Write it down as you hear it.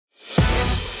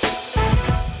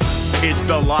It's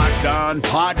the Locked On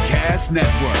Podcast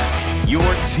Network, your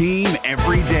team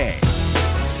every day.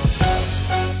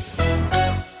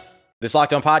 This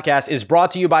Locked On Podcast is brought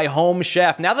to you by Home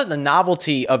Chef. Now that the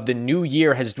novelty of the new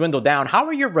year has dwindled down, how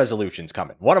are your resolutions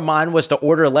coming? One of mine was to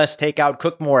order less takeout,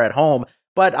 cook more at home,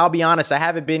 but I'll be honest, I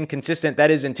haven't been consistent. That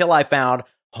is until I found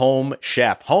Home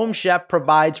Chef. Home Chef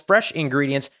provides fresh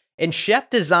ingredients and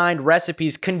chef-designed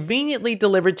recipes conveniently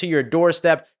delivered to your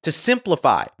doorstep to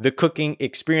simplify the cooking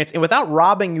experience and without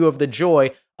robbing you of the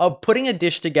joy of putting a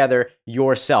dish together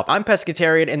yourself. I'm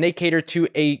pescatarian and they cater to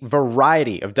a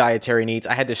variety of dietary needs.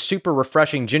 I had this super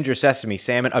refreshing ginger sesame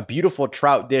salmon, a beautiful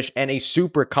trout dish, and a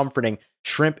super comforting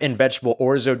shrimp and vegetable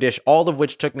orzo dish, all of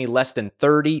which took me less than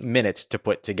 30 minutes to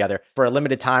put together. For a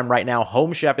limited time right now,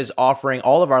 Home Chef is offering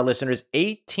all of our listeners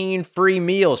 18 free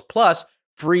meals plus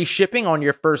free shipping on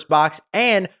your first box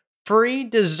and free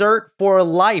dessert for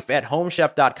life at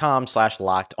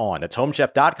homechef.com/lockedon. That's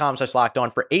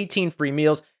homechef.com/lockedon for 18 free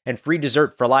meals and free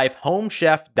dessert for life.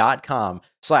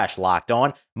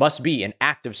 Homechef.com/lockedon. Must be an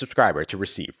active subscriber to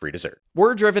receive free dessert.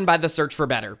 We're driven by the search for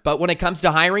better, but when it comes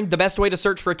to hiring, the best way to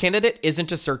search for a candidate isn't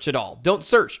to search at all. Don't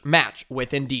search, match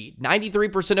with Indeed.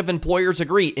 93% of employers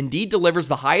agree Indeed delivers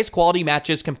the highest quality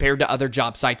matches compared to other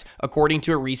job sites, according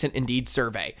to a recent Indeed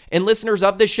survey. And listeners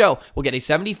of this show will get a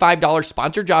 $75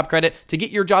 sponsored job credit to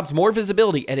get your jobs more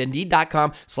visibility at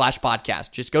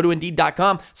Indeed.com/podcast. Just go to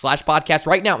Indeed.com/podcast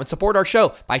right now and support our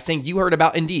show by saying you heard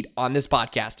about Indeed on this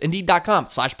podcast.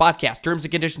 Indeed.com/podcast. Terms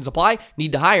and conditions apply.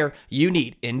 Need to hire? You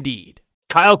need Indeed.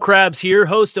 Kyle Krabs here,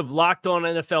 host of Locked On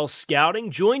NFL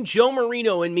Scouting. Join Joe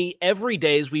Marino and me every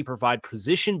day as we provide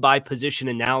position-by-position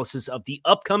analysis of the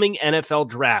upcoming NFL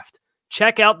Draft.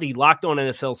 Check out the Locked On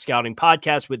NFL Scouting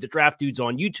podcast with the Draft Dudes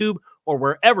on YouTube or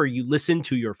wherever you listen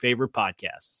to your favorite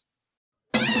podcasts.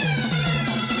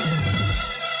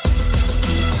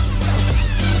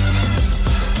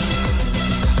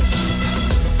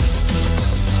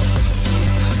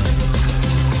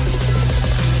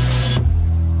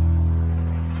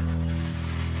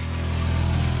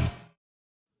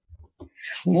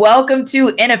 Welcome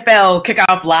to NFL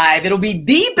Kickoff Live. It'll be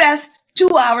the best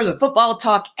 2 hours of football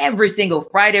talk every single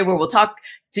Friday where we'll talk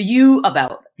to you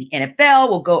about the NFL.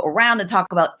 We'll go around and talk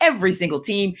about every single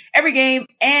team, every game,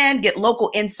 and get local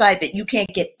insight that you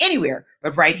can't get anywhere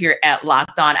but right here at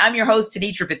Locked On. I'm your host,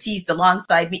 Tenitra Batiste.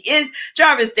 Alongside me is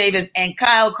Jarvis Davis and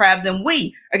Kyle Krabs, and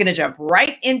we are going to jump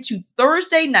right into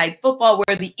Thursday Night Football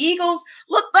where the Eagles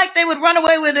looked like they would run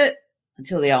away with it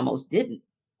until they almost didn't.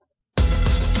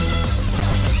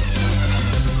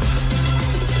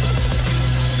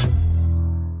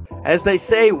 As they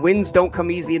say, wins don't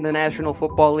come easy in the National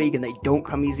Football League, and they don't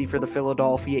come easy for the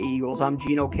Philadelphia Eagles. I'm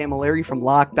Gino Camilleri from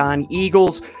Locked On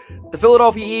Eagles. The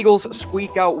Philadelphia Eagles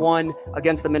squeak out one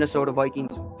against the Minnesota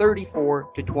Vikings,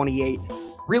 34-28.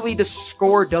 Really, the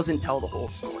score doesn't tell the whole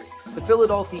story. The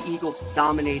Philadelphia Eagles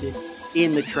dominated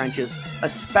in the trenches,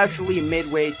 especially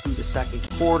midway through the second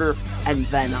quarter, and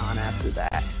then on after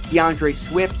that. DeAndre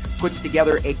Swift puts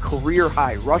together a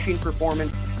career-high rushing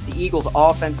performance. The Eagles'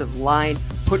 offensive line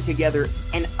put together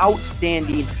an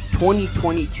outstanding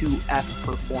 2022-esque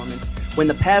performance. When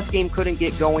the pass game couldn't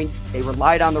get going, they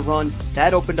relied on the run.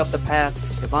 That opened up the pass.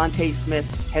 Devontae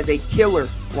Smith has a killer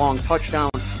long touchdown.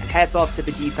 And hats off to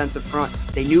the defensive front.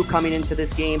 They knew coming into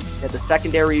this game that the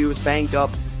secondary was banged up,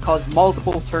 caused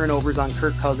multiple turnovers on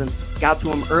Kirk Cousins, got to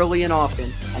him early and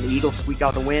often, and the Eagles squeak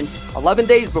out the win 11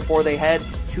 days before they head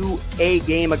to a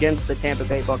game against the Tampa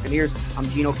Bay Buccaneers. I'm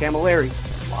Gino Camilleri,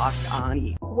 Locked On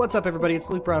Eagles. What's up, everybody? It's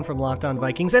Luke Brown from Locked On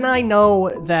Vikings, and I know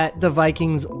that the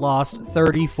Vikings lost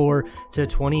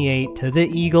 34-28 to the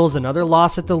Eagles, another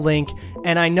loss at the Link,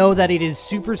 and I know that it is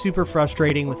super, super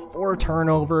frustrating with 4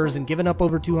 turnovers and giving up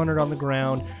over 200 on the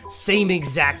ground. Same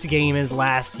exact game as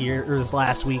last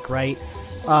week, right?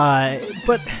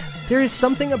 But there is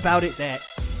something about it that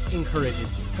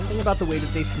encourages me. Something about the way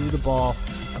that they threw the ball,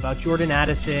 about Jordan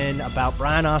Addison, about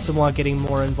Brian Asamoah getting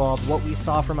more involved, what we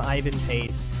saw from Ivan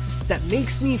Pace, that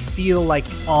makes me feel like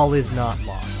all is not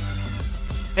lost.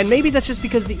 And maybe that's just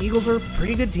because the Eagles are a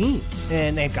pretty good team,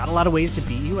 and they've got a lot of ways to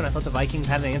beat you, and I thought the Vikings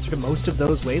had an answer to most of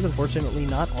those ways. Unfortunately,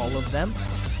 not all of them.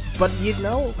 But, you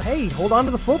know, hey, hold on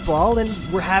to the football, and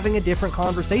we're having a different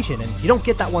conversation. And you don't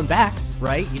get that one back,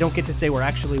 right? You don't get to say we're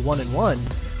actually 1-1.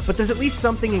 But there's at least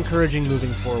something encouraging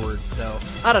moving forward. So,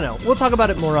 I don't know. We'll talk about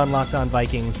it more on Locked On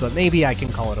Vikings, but maybe I can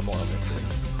call it a moral victory.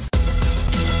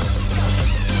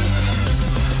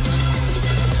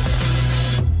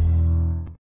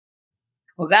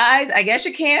 Well, guys, I guess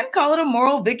you can call it a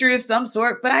moral victory of some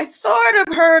sort, but I sort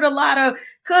of heard a lot of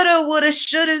coulda, woulda,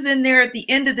 shouldas in there at the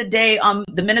end of the day on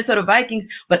the Minnesota Vikings.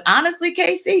 But honestly,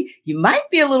 Casey, you might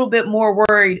be a little bit more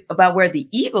worried about where the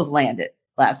Eagles landed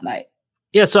last night.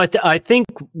 Yeah, so I think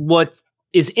what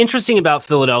is interesting about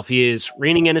Philadelphia is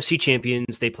reigning NFC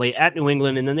champions. They play at New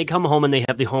England, and then they come home and they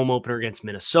have the home opener against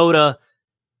Minnesota.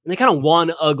 And they kind of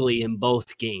won ugly in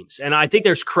both games. And I think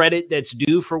there's credit that's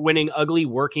due for winning ugly,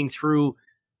 working through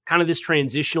kind of this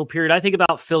transitional period. I think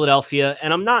about Philadelphia,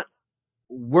 and I'm not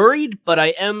worried, but I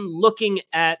am looking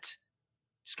at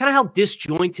just kind of how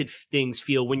disjointed things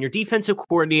feel when your defensive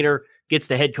coordinator gets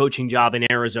the head coaching job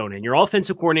in Arizona and your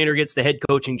offensive coordinator gets the head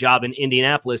coaching job in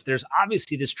Indianapolis. There's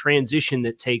obviously this transition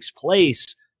that takes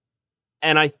place.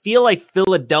 And I feel like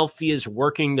Philadelphia is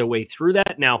working their way through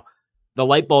that. Now, the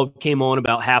light bulb came on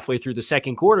about halfway through the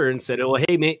second quarter and said, oh,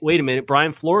 hey, mate, wait a minute.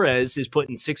 Brian Flores is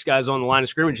putting 6 guys on the line of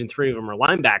scrimmage and 3 of them are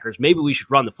linebackers. Maybe we should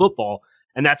run the football.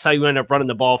 And that's how you end up running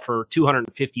the ball for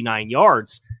 259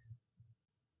 yards.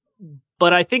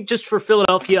 But I think just for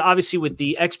Philadelphia, obviously with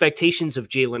the expectations of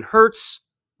Jalen Hurts,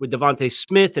 with Devontae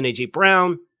Smith and A.J.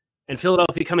 Brown, and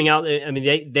Philadelphia coming out, I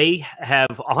mean, they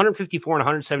have 154 and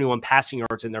 171 passing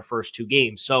yards in their first 2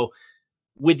 games. So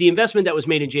with the investment that was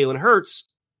made in Jalen Hurts,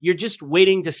 you're just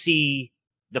waiting to see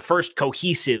the first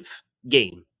cohesive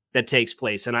game that takes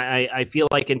place. And I feel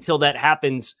like until that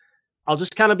happens, I'll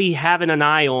just kind of be having an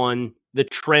eye on the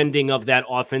trending of that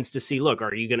offense to see, look,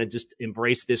 are you going to just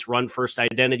embrace this run-first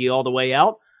identity all the way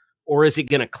out? Or is it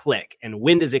going to click? And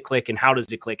when does it click? And how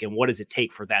does it click? And what does it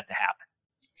take for that to happen?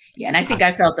 Yeah, and I think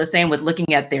I felt the same with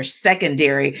looking at their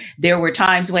secondary. There were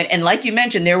times when, and like you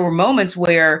mentioned, there were moments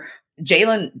where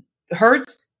Jalen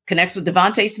Hurts connects with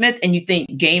Devontae Smith and you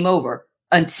think game over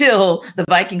until the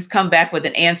Vikings come back with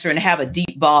an answer and have a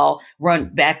deep ball run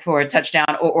back for a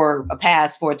touchdown or a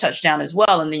pass for a touchdown as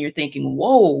well. And then you're thinking,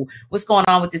 whoa, what's going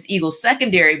on with this Eagles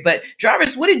secondary? But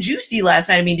Jarvis, what did you see last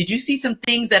night? I mean, did you see some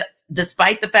things that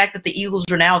despite the fact that the Eagles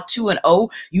are now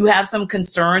 2-0, you have some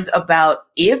concerns about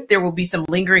if there will be some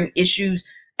lingering issues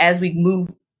as we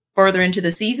move further into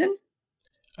the season?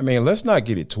 I mean, let's not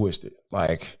get it twisted.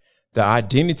 Like, the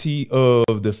identity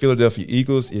of the Philadelphia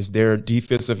Eagles is their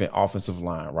defensive and offensive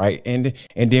line, right? And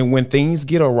then when things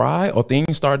get awry or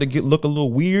things start to look a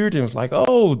little weird and it's like,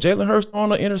 oh, Jalen Hurts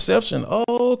on an interception.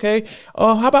 Oh, okay.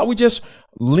 How about we just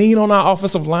lean on our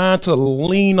offensive line to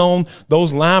lean on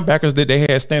those linebackers that they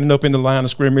had standing up in the line of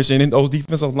scrimmage and then those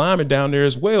defensive linemen down there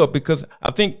as well? Because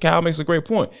I think Kyle makes a great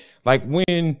point. Like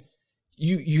when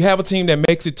you have a team that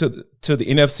makes it to the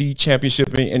NFC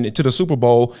Championship and to the Super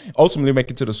Bowl, ultimately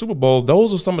make it to the Super Bowl,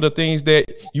 those are some of the things that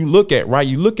you look at, right?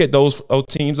 You look at those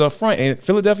teams up front, and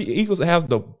Philadelphia Eagles has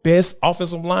the best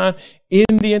offensive line in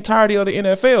the entirety of the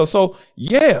NFL. So,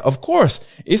 yeah, of course,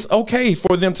 it's okay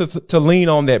for them to lean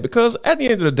on that because at the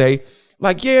end of the day,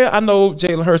 like, yeah, I know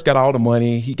Jalen Hurts got all the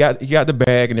money. He got the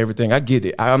bag and everything. I get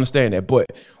it. I understand that. But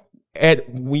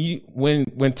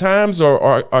when times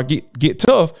are get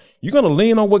tough, you're going to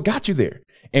lean on what got you there.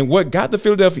 And what got the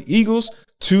Philadelphia Eagles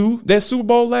to that Super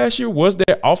Bowl last year was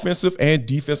their offensive and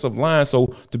defensive line.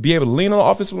 So to be able to lean on the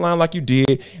offensive line like you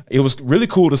did, it was really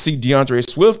cool to see DeAndre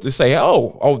Swift to say,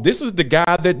 oh, this is the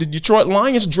guy that the Detroit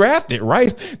Lions drafted,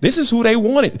 right? This is who they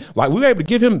wanted. Like, we were able to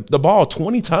give him the ball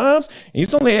 20 times. And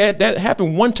he's only had that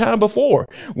happen one time before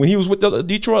when he was with the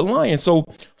Detroit Lions. So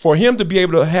for him to be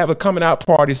able to have a coming out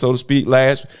party, so to speak,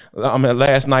 last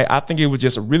night, I think it was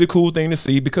just a really cool thing to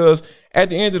see because at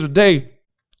the end of the day,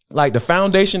 like the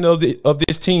foundation of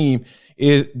this team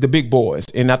is the big boys.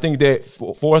 And I think that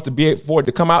for it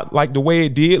to come out like the way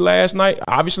it did last night,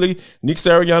 obviously Nick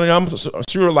Sirianni, I'm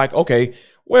sure like, okay,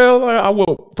 well, I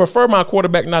will prefer my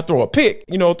quarterback not throw a pick,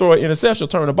 throw an interception,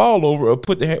 turn the ball over or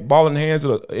put the ball in the hands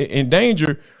of in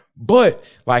danger. But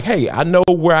like, hey, I know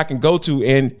where I can go to.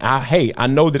 And I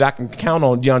know that I can count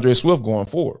on DeAndre Swift going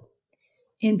forward.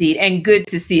 Indeed. And good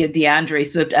to see a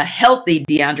healthy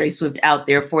DeAndre Swift out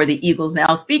there for the Eagles.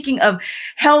 Now, speaking of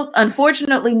health,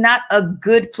 unfortunately, not a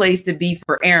good place to be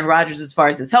for Aaron Rodgers as far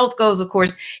as his health goes. Of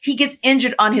course, he gets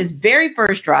injured on his very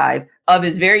first drive of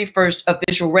his very first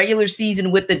official regular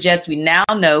season with the Jets. We now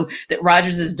know that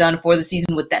Rodgers is done for the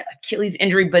season with that Achilles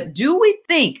injury. But do we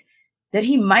think that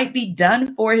he might be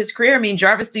done for his career? I mean,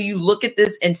 Jarvis, do you look at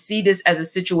this and see this as a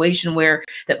situation where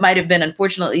that might have been,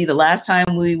 unfortunately, the last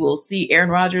time we will see Aaron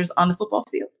Rodgers on the football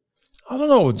field? I don't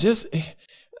know. Just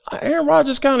Aaron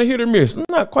Rodgers kind of hit or miss. I'm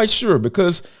not quite sure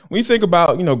because when you think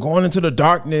about, going into the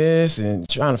darkness and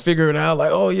trying to figure it out,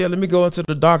 like, oh, yeah, let me go into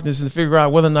the darkness and figure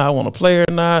out whether or not I want to play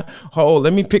or not. Oh,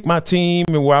 let me pick my team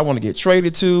and where I want to get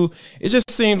traded to. It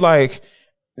just seems like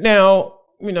now,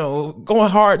 going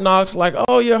Hard Knocks, like,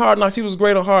 oh yeah, Hard Knocks, he was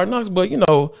great on Hard Knocks, but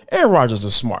Aaron Rodgers is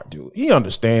a smart dude. He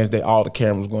understands that all the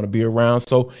cameras going to be around,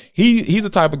 so he's the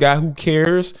type of guy who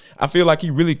cares. I feel like he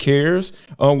really cares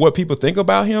what people think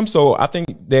about him. So I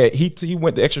think that he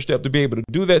went the extra step to be able to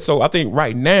do that. So I think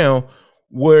right now,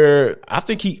 where I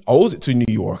think he owes it to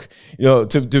New York,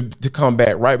 to come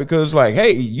back, right? Because like,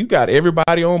 hey, you got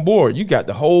everybody on board. You got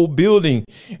the whole building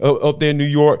up there in New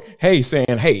York, hey,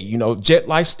 saying, hey, Jet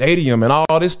Life Stadium and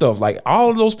all this stuff. Like, all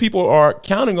of those people are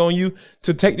counting on you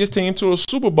to take this team to a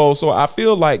Super Bowl. So I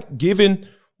feel like, given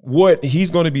what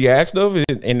he's going to be asked of,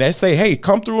 and they say, hey,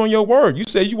 come through on your word. You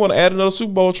said you want to add another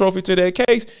Super Bowl trophy to that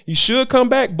case. He should come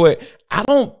back, but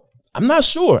I'm not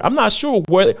sure. I'm not sure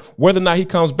whether or not he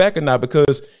comes back or not,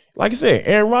 because, like I said,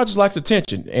 Aaron Rodgers likes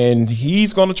attention, and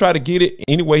he's going to try to get it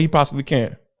any way he possibly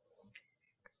can.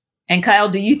 And Kyle,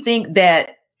 do you think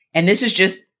that, and this is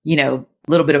just, a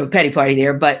little bit of a petty party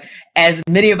there, but as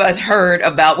many of us heard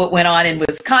about what went on in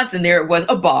Wisconsin, there was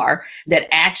a bar that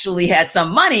actually had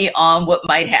some money on what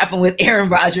might happen with Aaron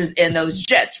Rodgers and those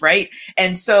Jets, right?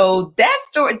 And so that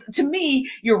story, to me,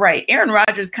 you're right. Aaron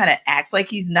Rodgers kind of acts like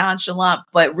he's nonchalant,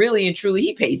 but really and truly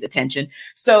he pays attention.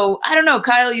 So I don't know,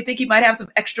 Kyle, you think he might have some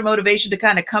extra motivation to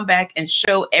kind of come back and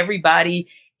show everybody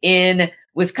in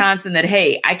Wisconsin that,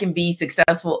 hey, I can be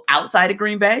successful outside of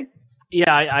Green Bay?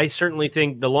 Yeah, I certainly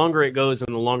think the longer it goes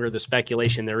and the longer the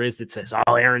speculation there is that says,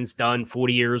 oh, Aaron's done,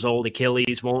 40 years old,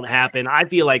 Achilles won't happen. I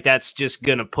feel like that's just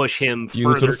going to push him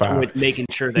further towards making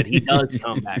sure that he does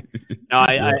come back. Now,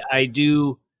 I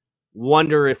do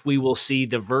wonder if we will see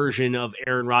the version of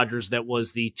Aaron Rodgers that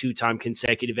was the two-time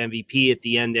consecutive MVP at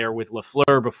the end there with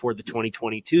LaFleur before the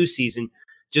 2022 season,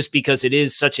 just because it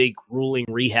is such a grueling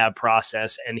rehab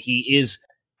process, and he is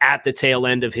at the tail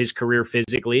end of his career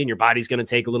physically, and your body's going to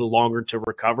take a little longer to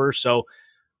recover. So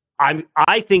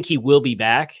I think he will be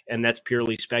back, and that's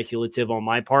purely speculative on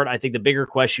my part. I think the bigger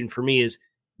question for me is,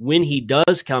 when he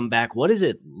does come back, what does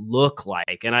it look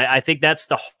like? And I think that's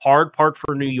the hard part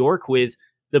for New York, with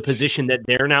the position that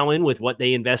they're now in, with what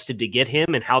they invested to get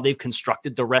him and how they've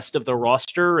constructed the rest of the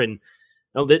roster. And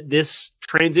that this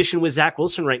transition with Zach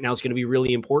Wilson right now is going to be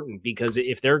really important, because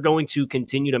if they're going to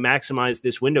continue to maximize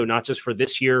this window, not just for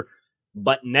this year,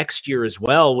 but next year as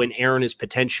well, when Aaron is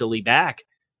potentially back,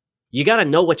 you got to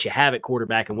know what you have at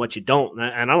quarterback and what you don't.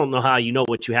 And I don't know how you know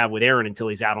what you have with Aaron until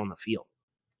he's out on the field.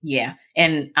 Yeah.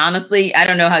 And honestly, I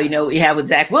don't know how you know what you have with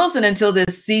Zach Wilson until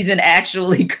this season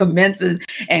actually commences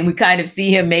and we kind of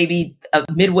see him maybe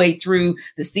midway through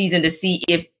the season to see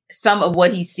if some of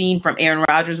what he's seen from Aaron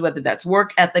Rodgers, whether that's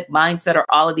work ethic, mindset, or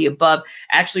all of the above,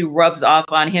 actually rubs off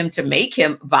on him to make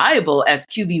him viable as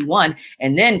QB1.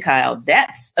 And then, Kyle,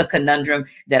 that's a conundrum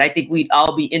that I think we'd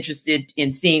all be interested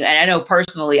in seeing. And I know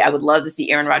personally, I would love to see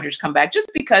Aaron Rodgers come back,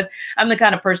 just because I'm the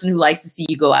kind of person who likes to see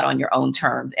you go out on your own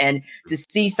terms. And to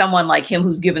see someone like him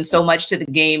who's given so much to the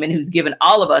game and who's given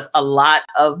all of us a lot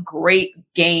of great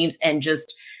games and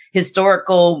just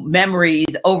historical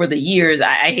memories over the years,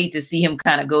 I hate to see him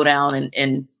kind of go down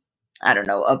in I don't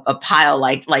know, a pile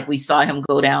like we saw him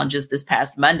go down just this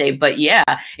past Monday. But yeah,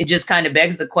 it just kind of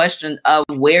begs the question of,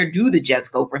 where do the Jets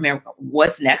go from here?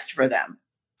 What's next for them?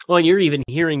 Well, and you're even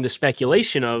hearing the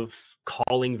speculation of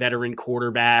calling veteran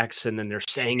quarterbacks, and then they're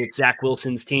saying it's Zach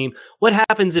Wilson's team. What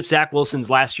happens if Zach Wilson's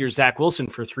last year's Zach Wilson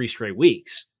for 3 straight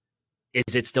weeks?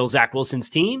 Is it still Zach Wilson's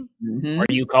team? Mm-hmm. Are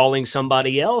you calling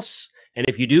somebody else? And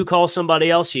if you do call somebody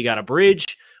else, you got a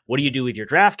bridge. What do you do with your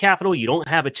draft capital? You don't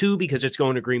have a 2 because it's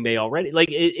going to Green Bay already. Like,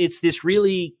 it's this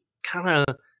really kind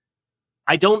of,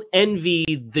 I don't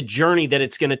envy the journey that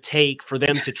it's going to take for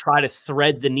them to try to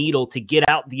thread the needle to get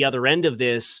out the other end of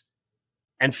this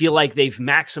and feel like they've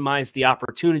maximized the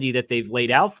opportunity that they've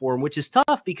laid out for them, which is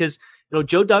tough because,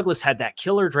 Joe Douglas had that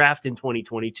killer draft in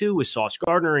 2022 with Sauce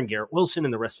Gardner and Garrett Wilson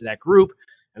and the rest of that group.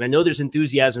 And I know there's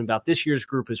enthusiasm about this year's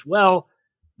group as well.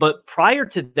 But prior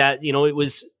to that,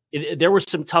 there were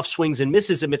some tough swings and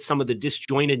misses amidst some of the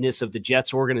disjointedness of the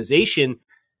Jets organization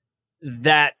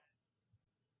that,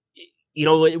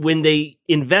 when they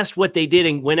invest what they did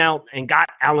and went out and got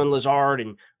Alan Lazard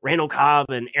and Randall Cobb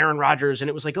and Aaron Rodgers, and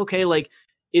it was like, okay, like,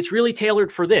 it's really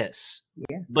tailored for this.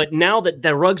 Yeah. But now that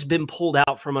the rug's been pulled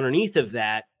out from underneath of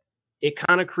that, it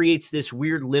kind of creates this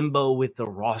weird limbo with the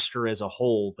roster as a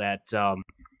whole that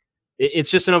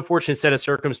it's just an unfortunate set of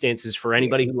circumstances for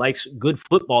anybody who likes good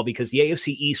football, because the AFC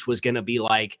East was going to be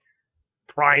like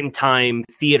prime time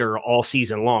theater all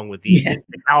season long with the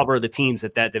caliber of the teams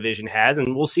that division has.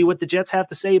 And we'll see what the Jets have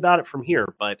to say about it from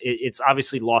here. But it's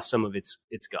obviously lost some of its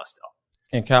gusto.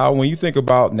 And Kyle, when you think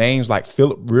about names like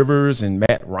Phillip Rivers and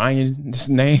Matt Ryan,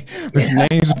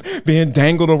 names being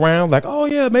dangled around, like, oh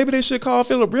yeah, maybe they should call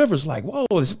Phillip Rivers. Like, whoa,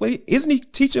 isn't he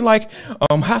teaching like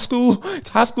high school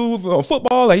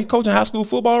football? Like he's coaching high school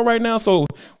football right now. So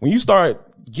when you start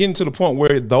getting to the point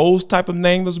where those type of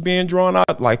names are being drawn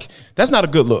out, like that's not a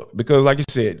good look, because like you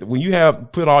said, when you have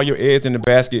put all your eggs in the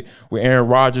basket with Aaron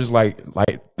Rodgers, like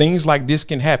things like this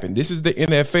can happen. This is the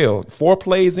NFL. 4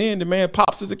 plays in, the man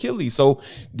pops his Achilles. So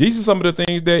these are some of the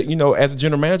things that, as a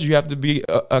general manager, you have to be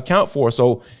account for.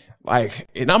 So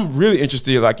and I'm really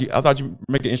interested, I thought you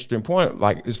make an interesting point,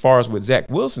 like as far as with Zach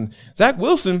Wilson,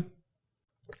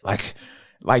 like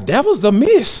that was a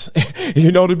miss,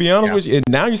 to be honest with you. And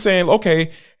now you're saying,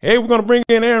 okay, hey, we're going to bring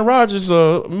in Aaron Rodgers,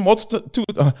 multiple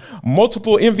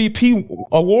MVP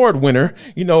award winner,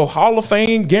 Hall of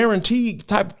Fame guaranteed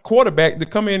type quarterback to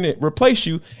come in and replace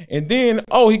you. And then,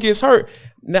 he gets hurt.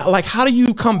 Now, like, how do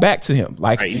you come back to him?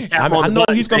 Like, I know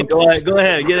he's going to go ahead, go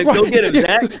get him,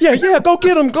 Zach. Yeah, go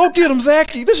get him,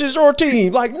 Zach. This is your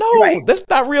team. Like, no, that's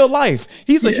not real life.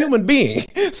 He's a human being.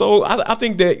 So I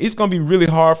think that it's going to be really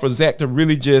hard for Zach to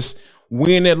really just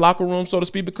win that locker room, so to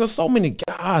speak, because so many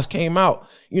guys came out,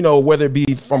 whether it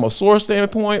be from a source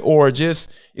standpoint or it was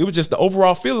just the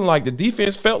overall feeling like the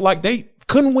defense felt like they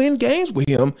couldn't win games with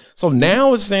him. So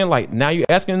now it's saying, like, now you're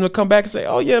asking him to come back and say,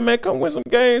 oh yeah, man, come win some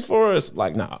games for us.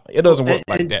 Like, nah, it doesn't work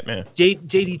like that, man.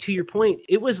 JD, to your point,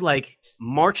 it was like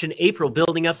March and April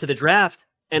building up to the draft,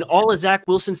 and all of Zach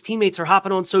Wilson's teammates are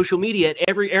hopping on social media at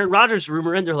every Aaron Rodgers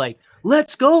rumor, and they're like,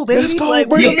 let's go, baby. Let's go,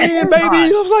 bring him in, baby. I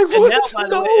was like, what?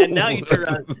 Now, and now you turn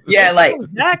around.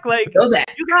 Zach,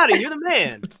 you got it. You're the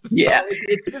man. Yeah.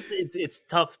 It's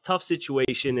tough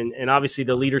situation. And obviously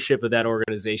the leadership of that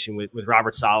organization with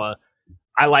Robert Saleh.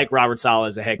 I like Robert Saleh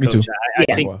as a head coach. I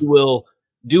think he will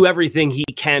do everything he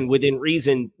can within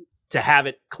reason to have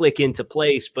it click into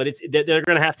place, but they're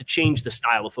going to have to change the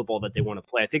style of football that they want to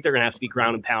play. I think they're going to have to be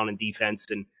ground and pound and defense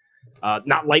and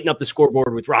not lighten up the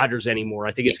scoreboard with Rodgers anymore.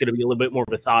 I think it's going to be a little bit more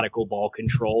methodical ball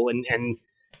control. And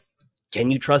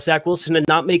can you trust Zach Wilson and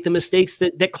not make the mistakes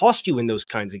that cost you in those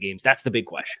kinds of games? That's the big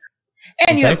question.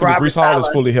 And you have Robert Breece Hall is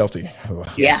fully healthy.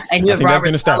 Yeah, and you have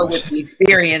Robert Saleh with the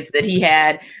experience that he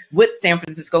had with San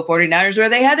Francisco 49ers, where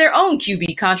they had their own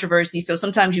QB controversy. So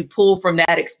sometimes you pull from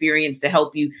that experience to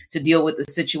help you to deal with a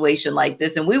situation like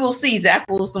this. And we will see Zach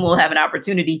Wilson will have an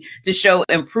opportunity to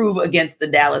improve against the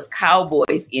Dallas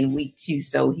Cowboys in week 2.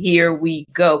 So here we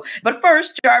go. But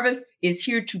first, Jarvis is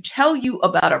here to tell you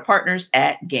about our partners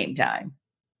at Game Time.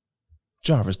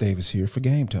 Jarvis Davis here for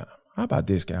Game Time. How about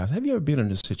this, guys? Have you ever been in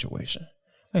this situation?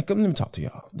 Hey, let me talk to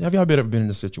y'all. Have y'all ever been in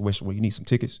a situation where you need some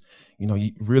tickets?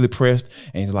 You really pressed,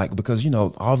 and it's like, because,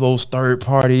 all those third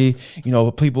party,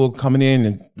 people coming in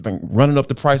and running up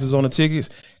the prices on the tickets.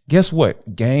 Guess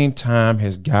what? Game Time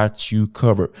has got you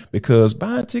covered, because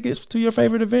buying tickets to your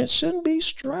favorite events shouldn't be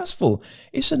stressful.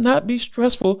 It should not be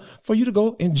stressful for you to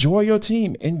go enjoy your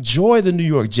team, enjoy the New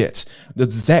York Jets, the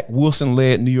Zach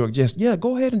Wilson-led New York Jets. Yeah,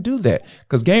 go ahead and do that,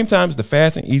 because Game Time is the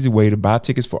fast and easy way to buy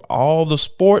tickets for all the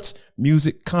sports,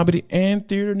 music, comedy, and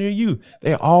theater near you.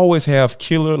 They always have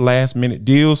killer last-minute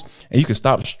deals, and you can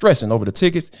stop stressing over the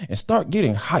tickets and start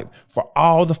getting hyped for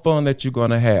all the fun that you're going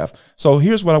to have. So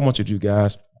here's what I want you to do,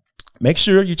 guys. Make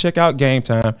sure you check out Game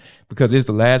Time, because it is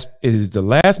the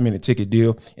last minute ticket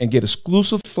deal, and get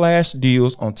exclusive flash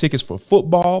deals on tickets for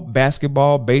football,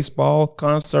 basketball, baseball,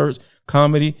 concerts,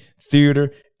 comedy,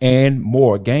 theater, and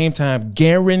more. Game Time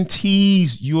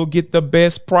guarantees you'll get the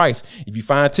best price. If you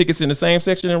find tickets in the same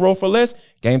section and row for less,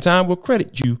 Game Time will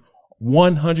credit you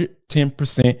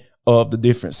 110% of the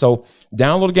difference. So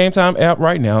download the Game Time app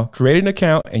right now, create an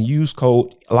account, and use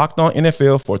code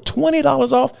LOCKEDONNFL for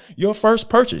 $20 off your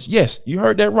first purchase. Yes, you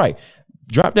heard that right.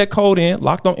 Drop that code in,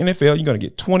 LOCKEDONNFL. You're going to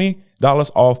get $20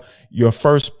 off your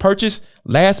first purchase.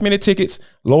 Last minute tickets,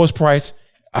 lowest price,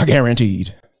 are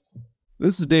guaranteed.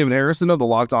 This is David Harrison of the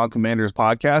Locked On Commanders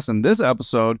podcast, and this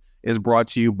episode is brought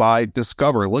to you by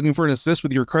Discover. Looking for an assist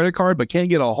with your credit card but can't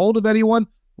get a hold of anyone?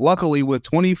 Luckily, with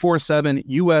 24/7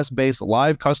 U.S.-based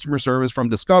live customer service from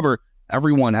Discover,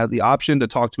 everyone has the option to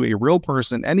talk to a real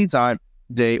person anytime,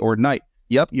 day or night.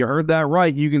 Yep, you heard that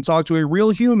right. You can talk to a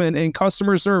real human in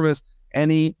customer service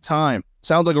anytime.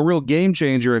 Sounds like a real game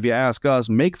changer if you ask us.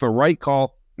 Make the right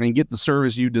call and get the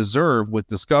service you deserve with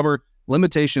Discover.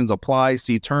 Limitations apply.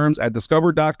 See terms at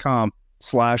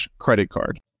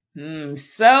discover.com/creditcard.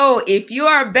 So if you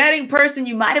are a betting person,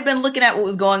 you might have been looking at what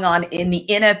was going on in the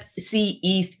NFC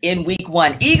East in week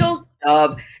 1. Eagles,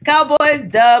 dub. Cowboys,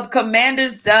 dub.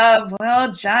 Commanders, dub. Well,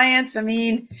 Giants,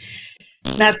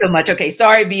 Not so much. Okay,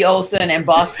 sorry, B. Olsen and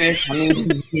Boston. I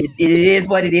mean, it is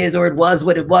what it is, or it was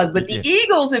what it was. But the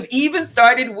Eagles have even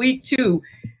started week 2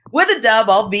 with a dub,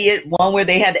 albeit one where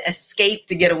they had to escape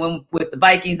to get a win with the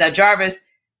Vikings. Now, Jarvis,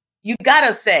 you got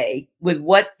to say, with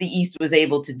what the East was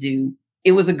able to do,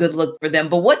 it was a good look for them.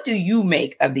 But what do you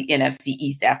make of the NFC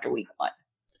East after week 1?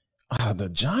 The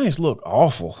Giants look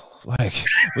awful. Like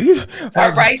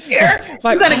right there,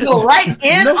 like, you're gonna go right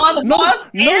in on the boss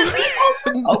and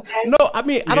Eagles. Okay. No, I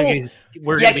mean I don't.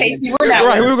 Casey, we're not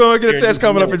right. We're gonna get a test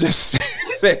coming up in just a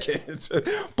second.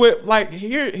 But like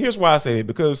here's why I say it,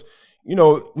 because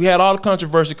we had all the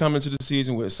controversy coming into the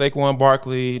season with Saquon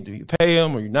Barkley. Do you pay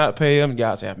him or you not pay him? You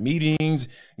guys have meetings,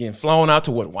 getting flown out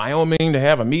to Wyoming to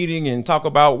have a meeting and talk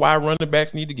about why running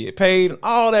backs need to get paid and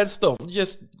all that stuff.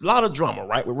 Just a lot of drama,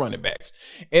 right, with running backs.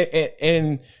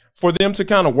 And for them to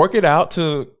kind of work it out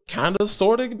to kind of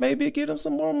sort of maybe get them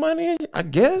some more money, I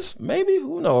guess, maybe,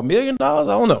 who knows, $1 million, I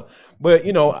don't know. But,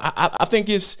 I think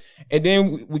it's, and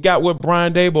then we got what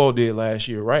Brian Daboll did last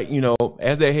year, right?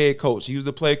 As their head coach, he was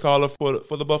the play caller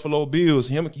for the Buffalo Bills.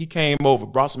 He came over,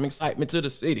 brought some excitement to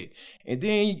the city. And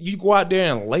then you go out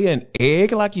there and lay an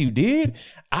egg like you did.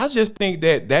 I just think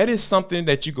that is something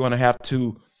that you're going to have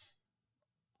to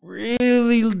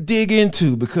really dig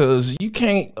into, because you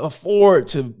can't afford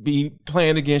to be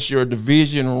playing against your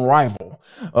division rival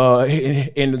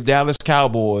in the Dallas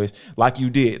Cowboys like you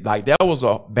did. Like, that was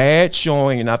a bad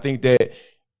showing, and I think that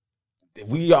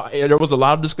there was a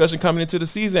lot of discussion coming into the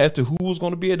season as to who was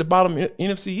going to be at the bottom of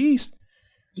NFC East.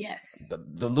 Yes.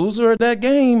 The loser of that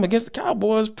game against the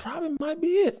Cowboys probably might be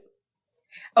it.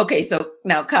 Okay, so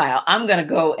now, Kyle, I'm going to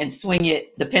go and swing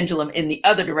the pendulum in the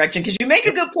other direction, because you make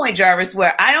a good point, Jarvis,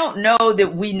 where I don't know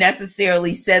that we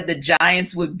necessarily said the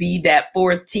Giants would be that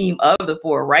 4th team of the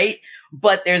 4, right?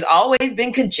 But there's always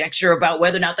been conjecture about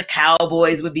whether or not the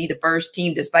Cowboys would be the first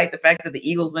team, despite the fact that the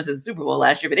Eagles went to the Super Bowl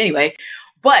last year. But anyway,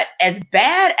 as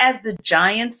bad as the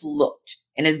Giants looked,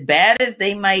 and as bad as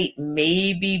they might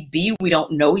maybe be, we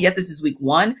don't know yet. This is week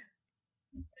 1.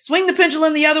 Swing the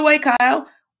pendulum the other way, Kyle.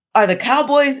 Are the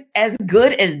Cowboys as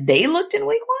good as they looked in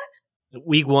week 1?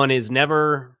 Week 1 is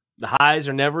never, the highs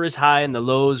are never as high and the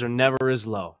lows are never as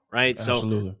low, right?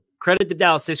 Absolutely. So credit to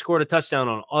Dallas. They scored a touchdown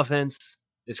on offense.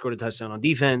 They scored a touchdown on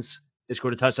defense. They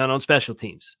scored a touchdown on special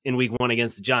teams in week 1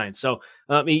 against the Giants. So,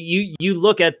 you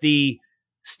look at the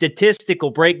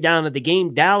statistical breakdown of the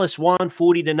game. Dallas won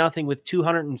 40-0 with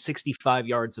 265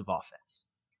 yards of offense.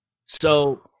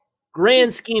 So,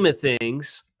 grand scheme of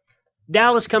things,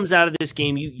 Dallas comes out of this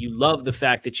game. You love the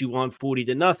fact that you won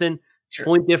 40-0. Sure.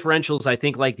 Point differentials, I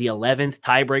think, like the 11th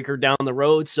tiebreaker down the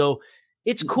road. So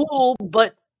it's cool,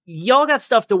 but y'all got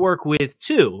stuff to work with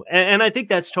too. And I think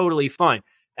that's totally fine.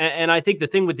 And I think the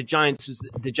thing with the Giants is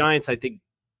the Giants, I think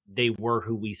they were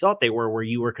who we thought they were, where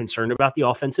you were concerned about the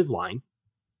offensive line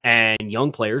and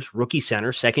young players, rookie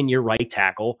center, second-year right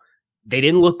tackle. They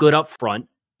didn't look good up front.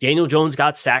 Daniel Jones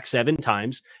got sacked 7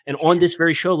 times. And on this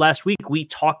very show last week, we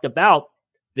talked about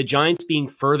the Giants being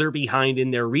further behind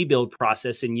in their rebuild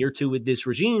process in year 2 with this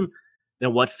regime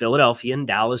than what Philadelphia and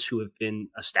Dallas, who have been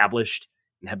established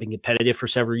and have been competitive for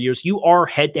several years, you are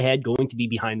head-to-head going to be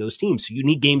behind those teams. So you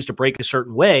need games to break a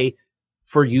certain way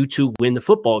for you to win the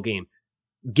football game.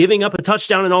 Giving up a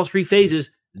touchdown in all 3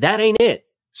 phases, that ain't it.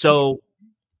 So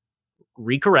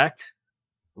recorrect,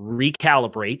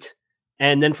 recalibrate.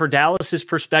 And then for Dallas's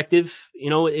perspective,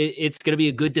 it's going to be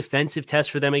a good defensive test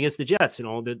for them against the Jets.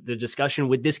 The discussion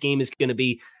with this game is going to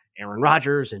be Aaron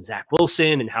Rodgers and Zach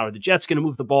Wilson and how are the Jets going to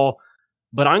move the ball.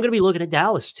 But I'm going to be looking at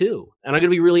Dallas too. And I'm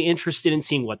going to be really interested in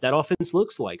seeing what that offense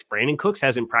looks like. Brandon Cooks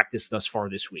hasn't practiced thus far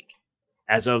this week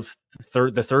as of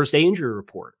the Thursday injury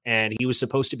report. And he was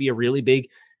supposed to be a really big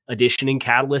addition and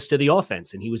catalyst to the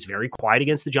offense. And he was very quiet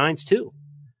against the Giants too.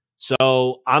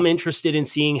 So I'm interested in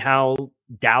seeing how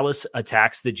Dallas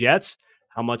attacks the Jets,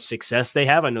 how much success they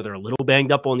have. I know they're a little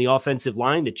banged up on the offensive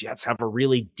line. The Jets have a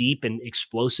really deep and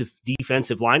explosive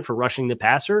defensive line for rushing the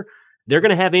passer. They're going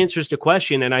to have answers to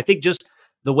question. And I think just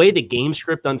the way the game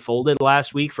script unfolded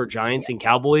last week for Giants and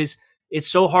Cowboys, it's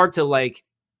so hard to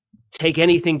take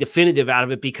anything definitive out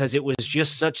of it because it was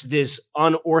just such this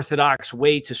unorthodox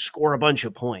way to score a bunch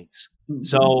of points.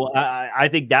 So I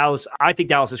think Dallas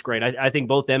is great. I think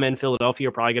both them and Philadelphia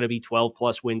are probably going to be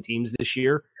 12-plus win teams this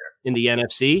year in the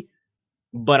NFC.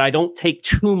 But I don't take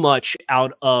too much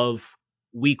out of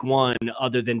week 1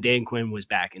 other than Dan Quinn was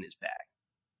back in his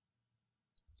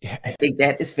bag. I think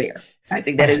that is fair. I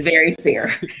think that is very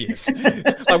fair. Yes.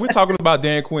 Like we're talking about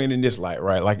Dan Quinn in this light,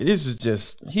 right? Like this is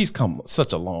just, he's come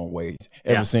such a long way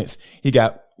ever since he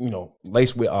got,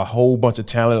 laced with a whole bunch of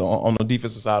talent on the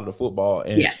defensive side of the football.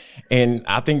 And, and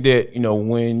I think that,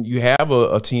 when you have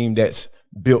a team that's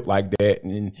built like that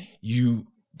and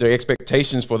the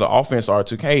expectations for the offense are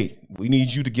hey, we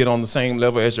need you to get on the same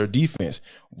level as your defense.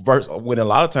 Versus when a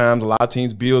lot of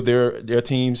teams build their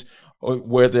teams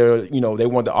where they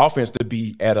want the offense to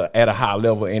be at a high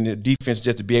level and the defense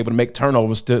just to be able to make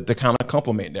turnovers to kind of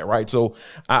complement that, right? So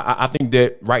I think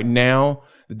that right now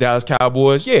the Dallas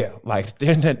Cowboys, like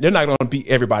they're not going to beat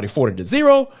everybody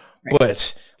 40-0,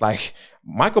 but like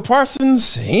Michael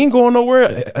Parsons, he ain't going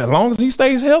nowhere as long as he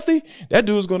stays healthy. That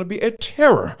dude's going to be a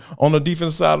terror on the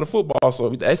defensive side of the football. So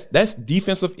that's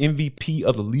defensive MVP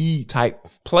of the league type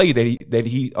play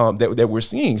that we're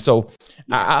seeing. So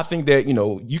I think that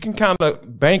you can kind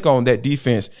of bank on that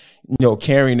defense,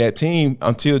 carrying that team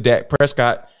until Dak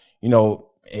Prescott,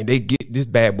 and they get this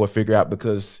bad boy figured out,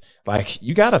 because like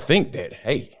you got to think that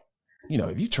hey,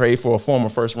 if you trade for a former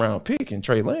first round pick and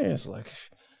Trey Lance, like.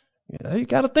 You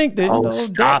got to think that.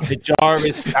 Stop it,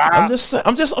 Jarvis. Stop.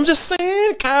 I'm just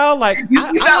saying, Kyle. Like you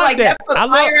I got like that. I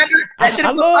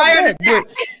love that.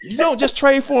 But you don't just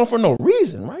trade for him for no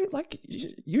reason, right? Like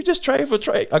you just trade for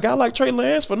a guy like Trey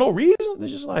Lance for no reason.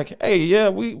 It's just like, hey,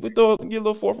 we throw get a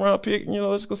little fourth round pick.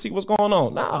 Let's go see what's going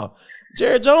on. Nah,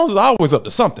 Jared Jones is always up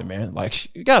to something, man.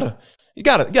 Like you gotta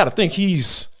think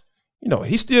he's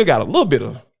still got a little bit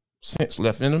of sense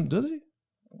left in him, does he?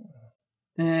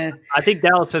 I think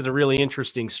Dallas has a really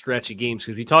interesting stretch of games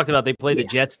because we talked about they play the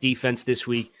Jets defense this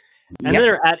week, and then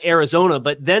they're at Arizona.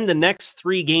 But then the next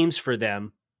 3 games for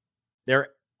them, they're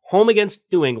home against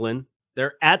New England,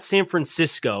 they're at San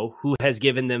Francisco, who has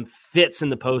given them fits in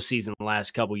the postseason the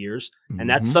last couple years, and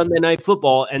that's Sunday Night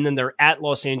Football, and then they're at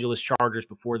Los Angeles Chargers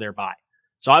before their bye.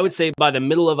 So I would say by the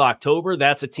middle of October,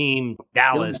 that's a team,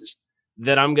 Dallas,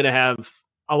 that I'm going to have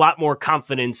a lot more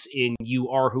confidence in. You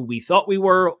are who we thought we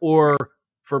were, or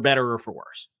for better or for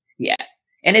worse. Yeah.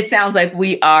 And it sounds like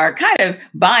we are kind of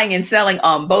buying and selling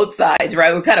on both sides,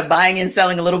 right? We're kind of buying and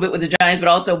selling a little bit with the Giants, but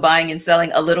also buying and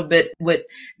selling a little bit with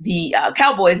the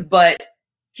Cowboys. But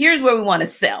here's where we want to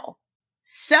sell.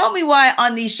 Sell me why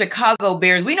on these Chicago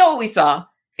Bears. We know what we saw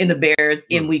in the Bears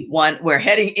in week 1. We're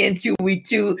heading into week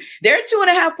 2. They're a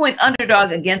 2.5-point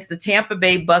underdog against the Tampa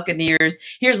Bay Buccaneers.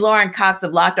 Here's Lauren Cox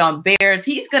of Locked On Bears.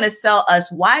 He's going to sell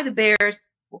us why the Bears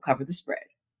will cover the spread.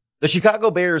 The Chicago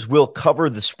Bears will cover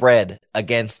the spread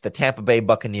against the Tampa Bay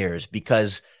Buccaneers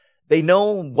because they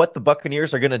know what the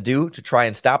Buccaneers are going to do to try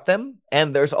and stop them.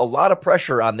 And there's a lot of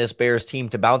pressure on this Bears team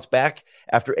to bounce back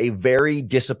after a very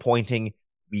disappointing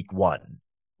week 1.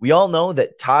 We all know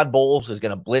that Todd Bowles is going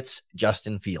to blitz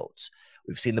Justin Fields.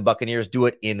 We've seen the Buccaneers do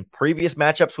it in previous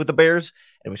matchups with the Bears,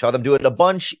 and we saw them do it a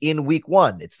bunch in week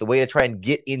 1. It's the way to try and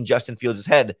get in Justin Fields'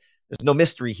 head. There's no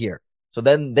mystery here. So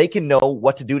then they can know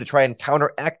what to do to try and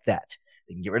counteract that.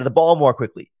 They can get rid of the ball more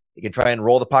quickly. They can try and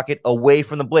roll the pocket away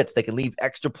from the blitz. They can leave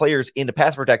extra players in to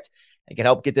pass protect and can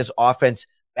help get this offense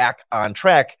back on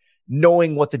track,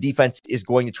 knowing what the defense is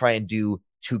going to try and do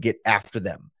to get after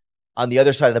them. On the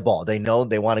other side of the ball, they know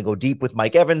they want to go deep with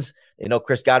Mike Evans. They know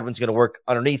Chris Godwin's going to work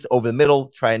underneath over the middle,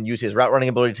 try and use his route running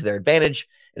ability to their advantage.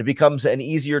 And it becomes an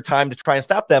easier time to try and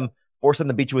stop them, force them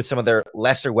to beat you with some of their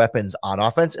lesser weapons on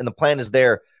offense. And the plan is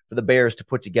there for the Bears to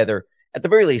put together, at the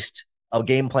very least, a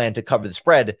game plan to cover the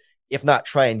spread, if not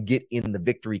try and get in the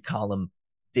victory column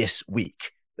this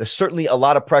week. There's certainly a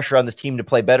lot of pressure on this team to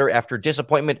play better after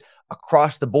disappointment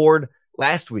across the board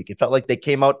last week. It felt like they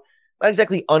came out not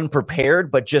exactly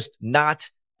unprepared, but just not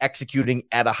executing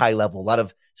at a high level. A lot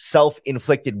of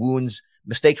self-inflicted wounds,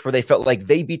 mistakes where they felt like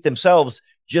they beat themselves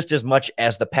just as much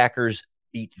as the Packers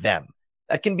beat them.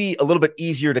 That can be a little bit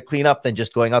easier to clean up than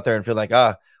just going out there and feel like,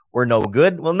 we're no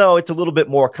good. Well, no, it's a little bit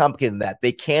more complicated than that.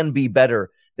 They can be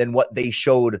better than what they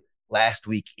showed last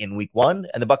week in week 1.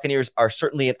 And the Buccaneers are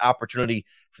certainly an opportunity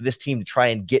for this team to try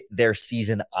and get their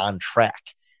season on track.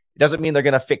 It doesn't mean they're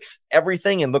going to fix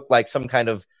everything and look like some kind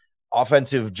of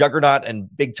offensive juggernaut and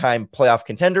big time playoff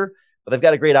contender, but they've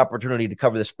got a great opportunity to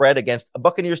cover the spread against a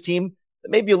Buccaneers team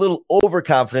that may be a little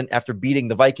overconfident after beating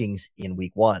the Vikings in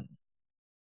week 1.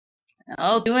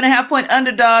 2.5-point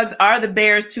underdogs are the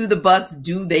Bears to the Bucks.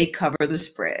 Do they cover the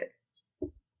spread?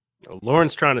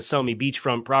 Lauren's trying to sell me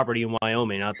beachfront property in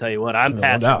Wyoming. I'll tell you what, I'm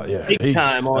passing big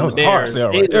time on the Bears.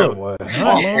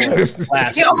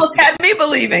 He almost had me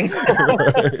believing.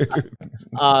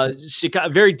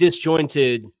 Chicago, very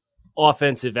disjointed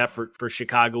offensive effort for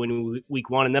Chicago in week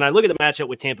one. And then I look at the matchup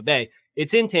with Tampa Bay.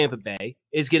 It's in Tampa Bay.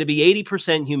 It's going to be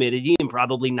 80% humidity and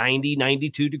probably 90,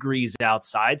 92 degrees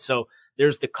outside. So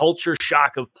there's the culture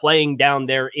shock of playing down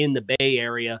there in the Bay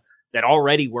Area that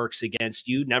already works against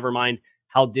you. Never mind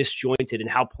how disjointed and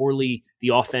how poorly the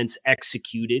offense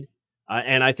executed.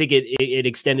 And I think it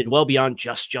extended well beyond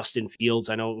just Justin Fields.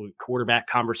 I know quarterback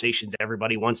conversations,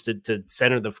 everybody wants to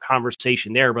center the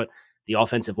conversation there, but the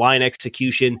offensive line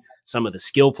execution, some of the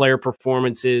skill player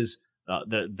performances,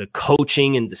 the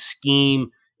coaching and the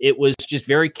scheme, it was just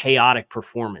very chaotic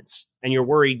performance. And you're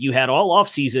worried you had all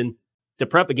offseason to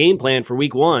prep a game plan for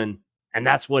week one, and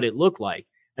that's what it looked like.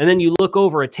 And then you look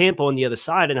over at Tampa on the other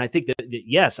side, and I think that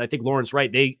yes, I think Lauren's right.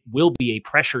 They will be a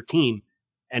pressure team,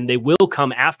 and they will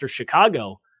come after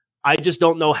Chicago. I just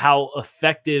don't know how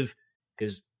effective,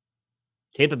 because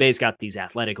Tampa Bay's got these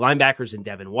athletic linebackers in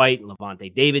Devin White and Levante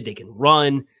David. They can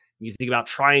run. You think about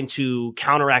trying to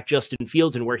counteract Justin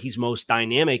Fields, and where he's most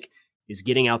dynamic is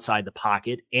getting outside the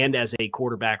pocket and as a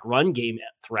quarterback run game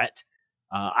threat.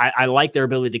 I like their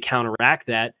ability to counteract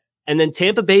that. And then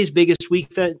Tampa Bay's biggest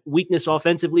weakness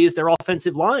offensively is their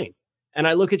offensive line. And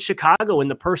I look at Chicago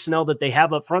and the personnel that they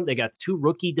have up front. They got 2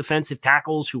 rookie defensive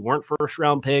tackles who weren't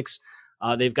first-round picks.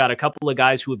 They've got a couple of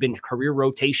guys who have been career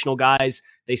rotational guys.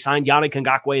 They signed Yannick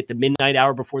Ngakoue at the midnight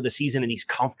hour before the season, and he's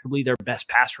comfortably their best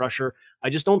pass rusher. I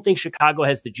just don't think Chicago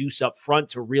has the juice up front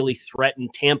to really threaten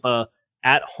Tampa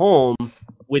at home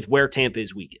with where Tampa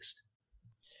is weakest.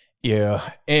 Yeah,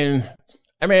 and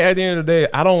I mean, at the end of the day,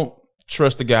 I don't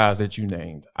trust the guys that you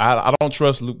named. I don't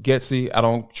trust Luke Getsy. I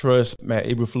don't trust Matt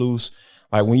Eberflus.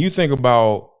 Like, when you think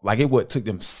about, like, it took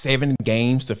them 7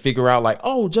 games to figure out, like,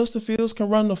 oh, Justin Fields can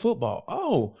run the football.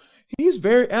 Oh, he's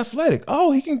very athletic.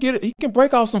 Oh, he can get it. He can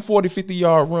break off some 40,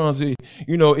 50-yard runs, you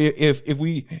know, if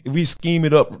we scheme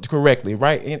it up correctly,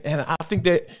 right? And I think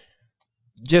that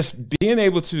just being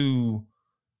able to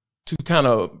kind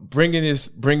of bring in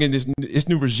this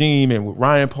new regime, and with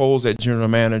Ryan Poles at general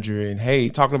manager, and hey,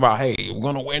 talking about, hey, we're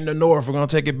gonna win the North, we're gonna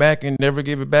take it back and never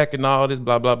give it back, and all this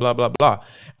blah blah blah blah blah.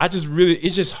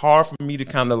 It's just hard for me to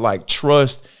kind of like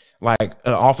trust like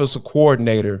an offensive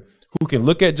coordinator who can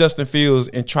look at Justin Fields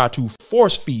and try to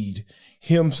force feed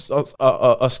him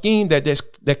a scheme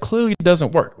that clearly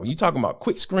doesn't work. When you're talking about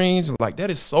quick screens, like,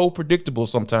 that is so predictable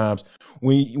sometimes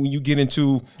when you get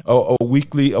into a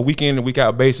week in and week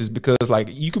out basis, because like,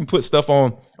 you can put stuff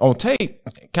on tape.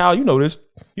 Kyle, you know this.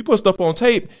 You put stuff on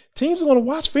tape, teams are going to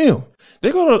watch film.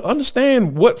 They're going to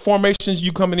understand what formations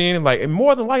you coming in, and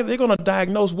more than likely, they're going to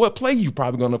diagnose what play you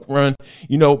probably going to run,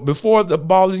 you know, before the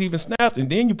ball is even snapped. And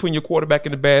then you put your quarterback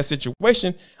in a bad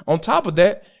situation. On top of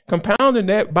that, compounding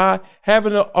that by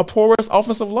having a porous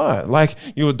offensive line, like,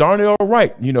 you know, Darnell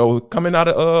Wright, you know, coming out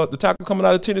of the tackle coming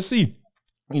out of Tennessee.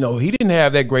 You know, he didn't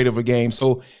have that great of a game.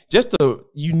 So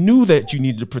you knew that you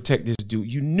needed to protect this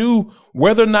dude. You knew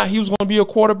whether or not he was going to be a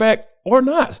quarterback or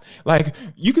not. Like,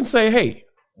 you can say, hey,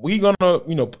 we're going to,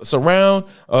 you know, surround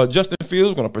Justin Fields.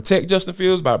 We're going to protect Justin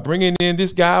Fields by bringing in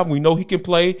this guy. We know he can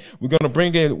play. We're going to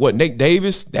bring in, Nate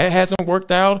Davis. That hasn't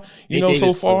worked out,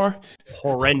 so far.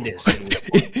 Horrendous.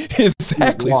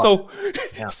 Exactly.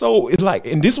 So it's like,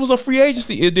 and this was a free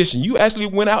agency edition. You actually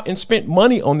went out and spent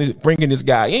money on this, bringing this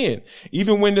guy in.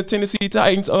 Even when the Tennessee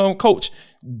Titans coach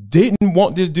didn't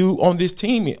want this dude on this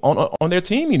team, on their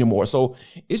team anymore. So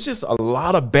it's just a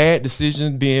lot of bad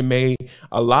decisions being made,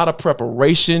 a lot of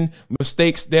preparation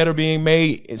mistakes that are being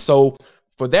made. And so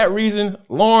for that reason,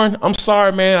 Lauren, I'm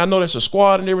sorry, man. I know that's a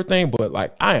squad and everything, but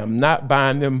like, I am not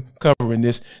buying them covering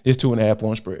this 2.5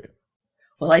 point spread.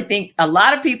 Well, I think a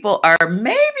lot of people are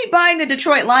maybe buying the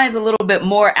Detroit Lions a little bit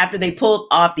more after they pulled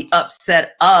off the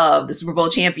upset of the Super Bowl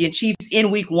champion Chiefs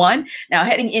in week one. Now,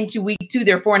 heading into week two,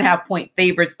 they're 4.5 point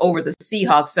favorites over the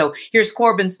Seahawks. So here's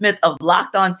Corbin Smith of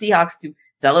Locked On Seahawks to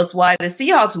tell us why the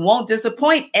Seahawks won't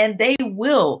disappoint and they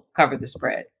will cover the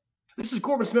spread. This is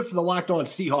Corbin Smith for the Locked On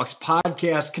Seahawks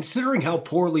podcast. Considering how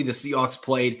poorly the Seahawks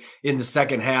played in the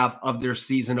second half of their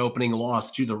season opening loss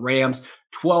to the Rams,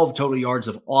 12 total yards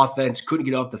of offense, couldn't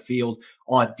get off the field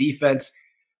on defense.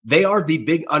 They are the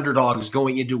big underdogs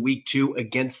going into week two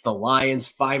against the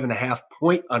Lions, 5.5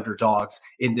 point underdogs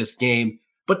in this game.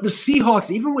 But the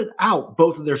Seahawks, even without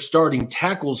both of their starting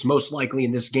tackles, most likely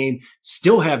in this game,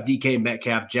 still have DK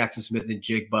Metcalf, Jackson Smith and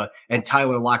Jigba, and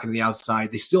Tyler Lockett on the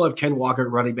outside. They still have Ken Walker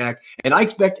at running back. And I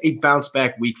expect a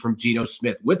bounce-back week from Geno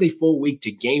Smith with a full week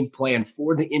to game plan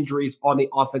for the injuries on the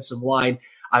offensive line.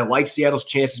 I like Seattle's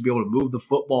chances to be able to move the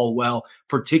football well,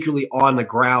 particularly on the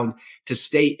ground, to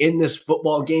stay in this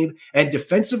football game. And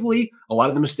defensively, a lot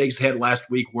of the mistakes they had last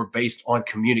week were based on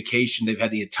communication. They've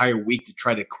had the entire week to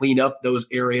try to clean up those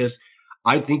areas.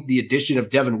 I think the addition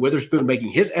of Devin Witherspoon making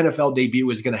his NFL debut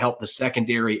is going to help the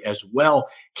secondary as well,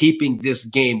 keeping this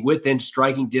game within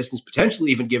striking distance, potentially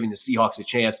even giving the Seahawks a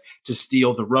chance to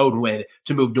steal the road win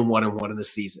to move to 1-1 in the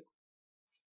season.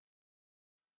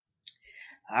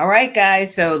 All right,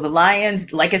 guys. So the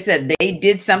Lions, like I said, they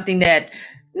did something that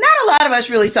not a lot of us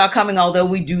really saw coming, although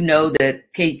we do know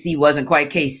that KC wasn't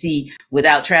quite KC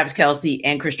without Travis Kelce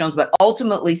and Chris Jones. But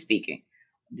ultimately speaking,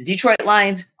 the Detroit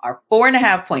Lions are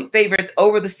 4.5-point favorites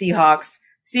over the Seahawks.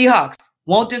 Seahawks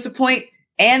won't disappoint,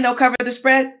 and they'll cover the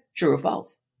spread. True or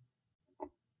false?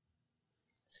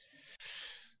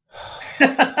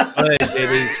 That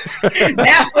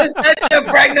was such a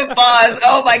pregnant pause.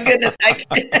 Oh my goodness. I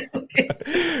can't.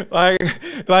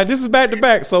 like this is back to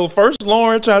back. So first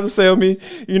Lauren tried to sell me,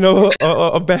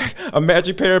 a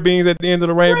magic pair of beans at the end of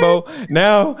the rainbow. Right.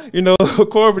 Now,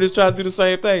 Corbin is trying to do the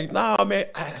same thing. Nah, man.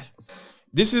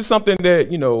 This is something that,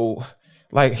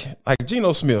 like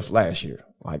Geno Smith last year.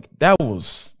 Like that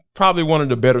was probably one of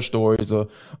the better stories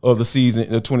of the season,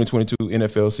 the 2022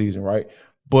 NFL season, right?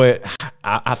 But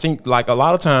I think like a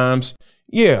lot of times,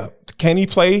 yeah, can he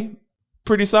play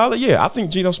pretty solid? Yeah, I think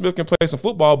Geno Smith can play some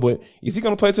football, but is he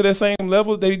going to play to that same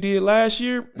level that he did last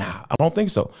year? Nah, I don't think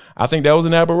so. I think that was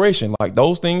an aberration. Like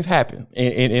those things happen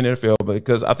in NFL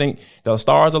because I think the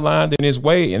stars aligned in his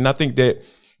way. And I think that,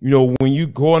 when you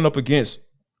going up against,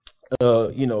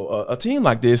 a team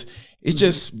like this, it's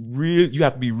just real. You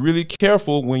have to be really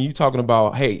careful when you're talking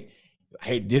about, hey,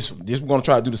 this we're going to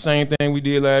try to do the same thing we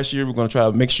did last year. We're going to try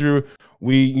to make sure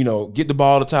we, get the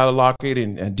ball to Tyler Lockett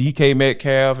and DK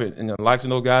Metcalf and the likes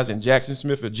of those guys and Jackson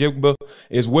Smith and Jigba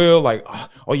as well. Like,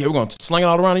 oh yeah, we're going to sling it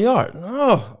all around the yard.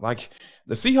 No, like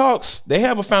the Seahawks, they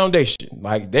have a foundation.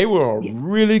 Like they were a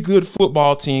really good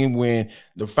football team when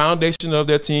the foundation of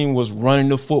their team was running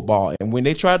the football. And when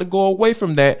they tried to go away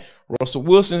from that, Russell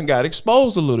Wilson got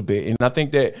exposed a little bit. And I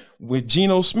think that with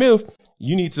Geno Smith,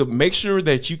 you need to make sure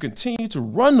that you continue to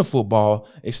run the football,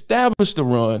 establish the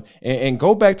run, and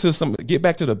get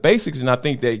back to the basics. And I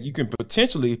think that you can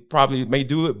probably may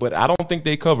do it, but I don't think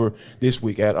they cover this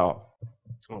week at all.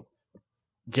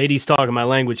 JD's talking my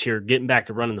language here, getting back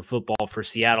to running the football for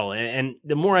Seattle. And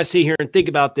the more I sit here and think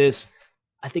about this,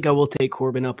 I think I will take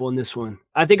Corbin up on this one.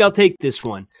 I think I'll take this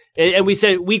one. And we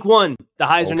said week one, the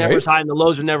highs are never as high and the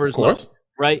lows are never as low.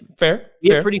 Right? Fair. We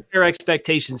have pretty fair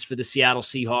expectations for the Seattle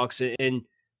Seahawks. And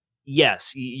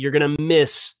yes, you're going to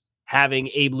miss having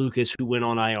Abe Lucas, who went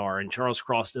on IR, and Charles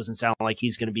Cross doesn't sound like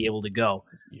he's going to be able to go.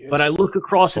 Yes. But I look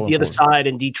across at the other side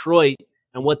in Detroit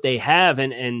and what they have,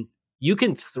 and you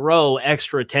can throw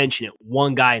extra attention at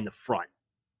one guy in the front.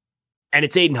 And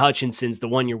it's Aiden Hutchinson's the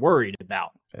one you're worried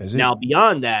about. Now,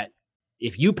 beyond that,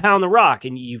 if you pound the rock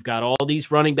and you've got all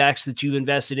these running backs that you've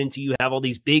invested into, you have all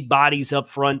these big bodies up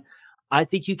front, I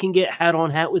think you can get hat on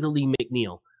hat with Aleem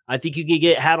McNeil. I think you can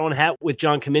get hat on hat with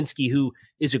John Kaminsky, who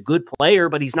is a good player,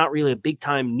 but he's not really a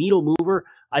big-time needle mover.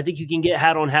 I think you can get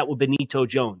hat on hat with Benito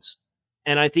Jones.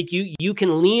 And I think you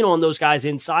can lean on those guys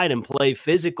inside and play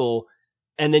physical.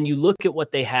 And then you look at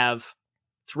what they have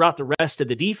throughout the rest of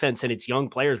the defense, and it's young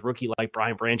players, rookie like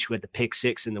Brian Branch, who had the pick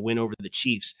six and the win over the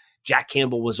Chiefs. Jack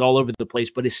Campbell was all over the place,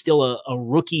 but is still a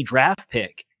rookie draft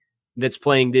pick that's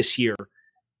playing this year.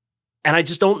 And I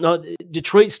just don't know.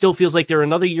 Detroit still feels like they're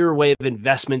another year away of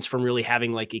investments from really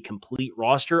having like a complete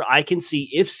roster. I can see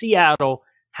if Seattle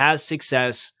has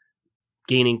success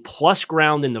gaining plus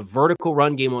ground in the vertical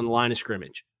run game on the line of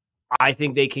scrimmage, I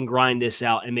think they can grind this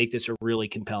out and make this a really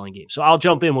compelling game. So I'll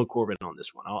jump in with Corbin on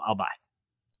this one. I'll buy.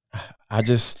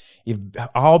 If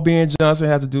all Ben Johnson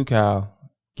has to do, Kyle,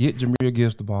 get Jahmyr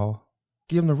Gibbs the ball,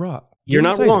 give him the rock. You're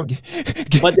not wrong.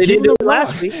 But they didn't do it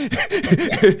last week.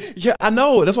 Yeah, I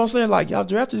know. That's what I'm saying. Like, y'all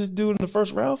drafted this dude in the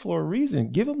first round for a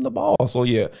reason. Give him the ball. So,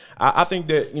 yeah, I think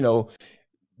that,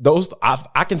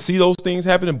 I can see those things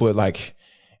happening. But, like,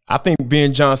 I think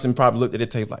Ben Johnson probably looked at the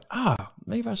tape like,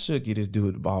 maybe I should get this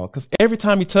dude the ball. Because every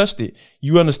time he touched it,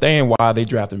 you understand why they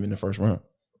drafted him in the first round.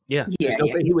 Yeah.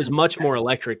 He was much more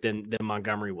electric than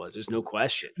Montgomery was. There's no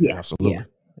question. Yeah, absolutely. Yeah.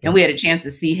 And we had a chance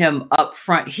to see him up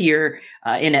front here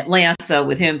in Atlanta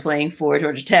with him playing for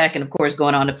Georgia Tech and, of course,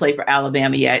 going on to play for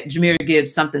Alabama. Yeah, Jahmyr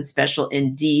Gibbs, something special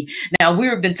indeed. Now,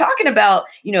 we've been talking about,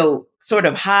 sort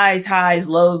of highs,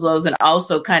 lows, and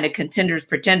also kind of contenders,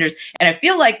 pretenders. And I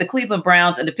feel like the Cleveland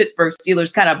Browns and the Pittsburgh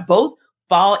Steelers kind of both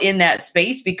fall in that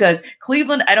space because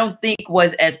Cleveland, I don't think,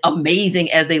 was as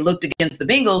amazing as they looked against the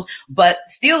Bengals, but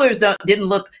Steelers didn't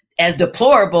look as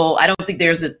deplorable. I don't think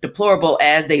there's as deplorable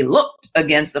as they looked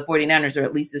against the 49ers, or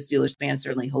at least the Steelers fan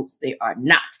certainly hopes they are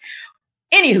not.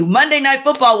 Anywho, Monday Night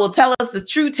Football will tell us the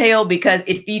true tale because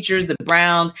it features the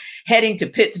Browns heading to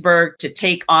Pittsburgh to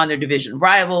take on their division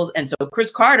rivals. And so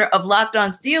Chris Carter of Locked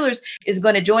On Steelers is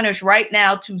going to join us right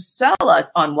now to sell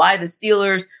us on why the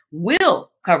Steelers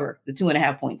will cover the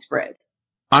 2.5-point spread.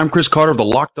 I'm Chris Carter of the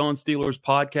Locked On Steelers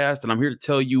podcast, and I'm here to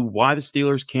tell you why the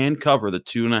Steelers can cover the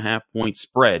 2.5-point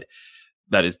spread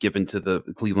that is given to the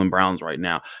Cleveland Browns right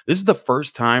now. This is the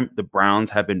first time the Browns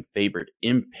have been favored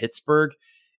in Pittsburgh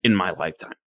in my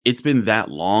lifetime. It's been that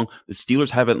long. The Steelers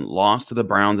haven't lost to the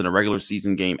Browns in a regular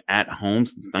season game at home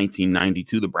since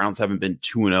 1992. The Browns haven't been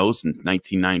 2-0 since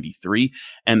 1993.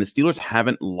 And the Steelers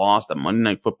haven't lost a Monday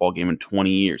Night Football game in 20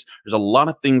 years. There's a lot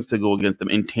of things to go against them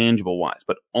intangible-wise.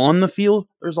 But on the field,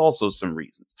 there's also some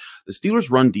reasons. The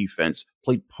Steelers' run defense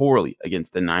played poorly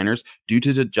against the Niners due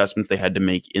to the adjustments they had to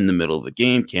make in the middle of the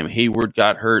game. Cam Hayward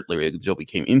got hurt. Larry Ogunjobi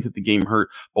came into the game hurt.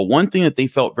 But one thing that they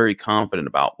felt very confident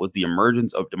about was the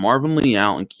emergence of DeMarvin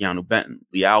Leal and Keanu Benton.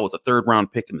 Leal was a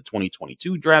third-round pick in the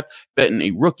 2022 draft. Benton,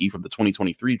 a rookie from the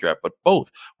 2023 draft. But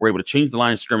both were able to change the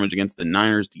line of scrimmage against the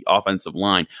Niners, the offensive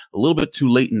line, a little bit too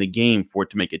late in the game for it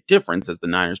to make a difference as the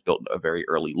Niners built a very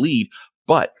early lead.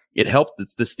 But it helped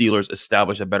the Steelers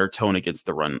establish a better tone against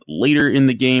the run later in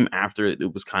the game after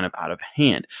it was kind of out of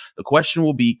hand. The question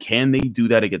will be, can they do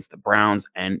that against the Browns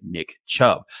and Nick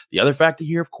Chubb? The other factor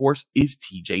here, of course, is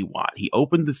TJ Watt. He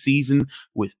opened the season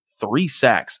with 3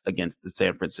 sacks against the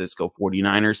San Francisco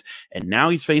 49ers, and now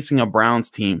he's facing a Browns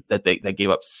team that gave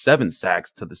up 7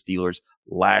 sacks to the Steelers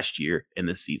last year in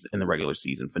the regular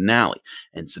season finale.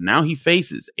 And so now he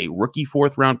faces a rookie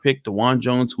 4th-round pick, DeJuan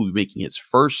Jones, who will be making his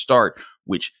first start,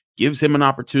 which gives him an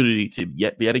opportunity to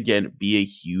yet again be a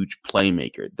huge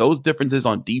playmaker. Those differences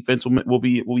on defense will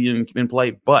be in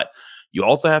play, but you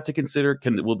also have to consider,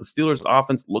 will the Steelers'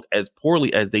 offense look as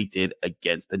poorly as they did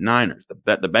against the Niners?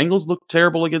 The Bengals looked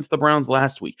terrible against the Browns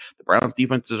last week. The Browns'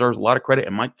 defense deserves a lot of credit,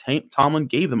 and Mike Tomlin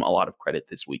gave them a lot of credit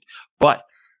this week. But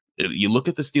you look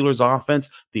at the Steelers'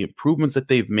 offense, the improvements that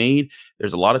they've made,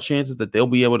 there's a lot of chances that they'll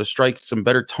be able to strike some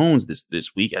better tones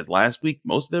this week, as last week,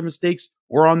 most of their mistakes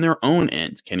were on their own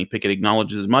end. Kenny Pickett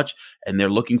acknowledges as much, and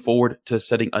they're looking forward to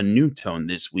setting a new tone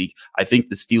this week. I think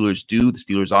the Steelers do. The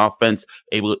Steelers' offense,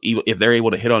 if they're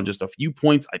able to hit on just a few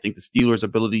points, I think the Steelers'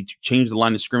 ability to change the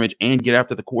line of scrimmage and get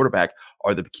after the quarterback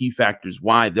are the key factors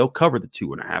why they'll cover the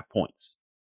 2.5 points.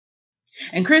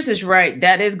 And Chris is right.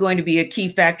 That is going to be a key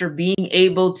factor, being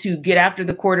able to get after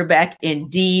the quarterback.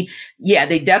 Indeed. Yeah,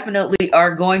 they definitely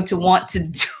are going to want to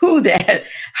do that.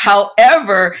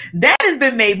 However, that has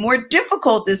been made more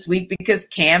difficult this week because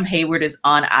Cam Hayward is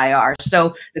on IR.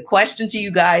 So the question to you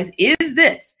guys is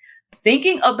this.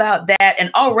 Thinking about that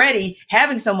and already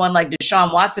having someone like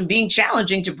Deshaun Watson being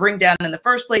challenging to bring down in the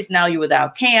first place, now you're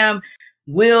without Cam.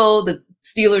 Will the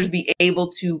Steelers be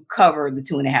able to cover the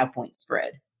 2.5-point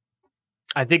spread?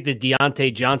 I think the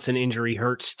Deontay Johnson injury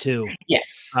hurts too.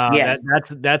 Yes.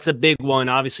 That's a big one.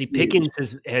 Obviously, Pickens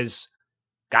has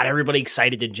got everybody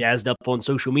excited and jazzed up on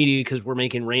social media because we're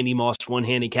making Randy Moss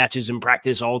one-handed catches in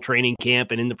practice all training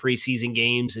camp and in the preseason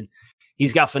games. And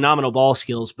he's got phenomenal ball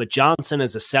skills. But Johnson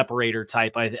as a separator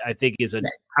type, I think is a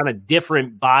kind of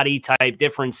different body type,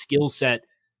 different skill set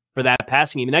for that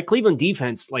passing game. And that Cleveland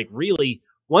defense, like really,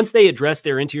 once they address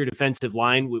their interior defensive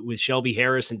line with Shelby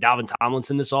Harris and Dalvin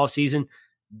Tomlinson this offseason,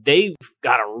 they've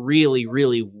got a really,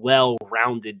 really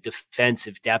well-rounded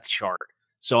defensive depth chart.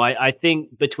 So I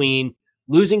think between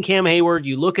losing Cam Hayward,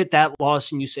 you look at that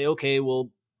loss and you say, okay, well,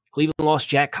 Cleveland lost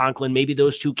Jack Conklin. Maybe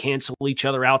those two cancel each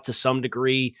other out to some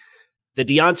degree. The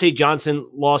Deontay Johnson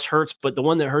loss hurts, but the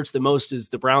one that hurts the most is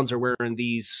the Browns are wearing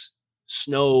these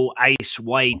snow, ice,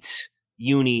 white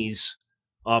unis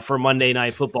for Monday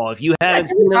Night Football. If you haven't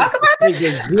seen it, there's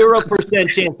a 0%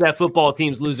 chance that football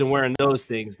team's losing wearing those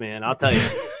things, man. I'll tell you.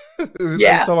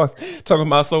 Yeah. talking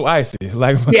about so icy.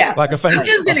 Like a fan. I'm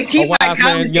just going to keep my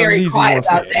commentary quiet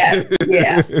about that.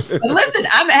 Yeah. But listen,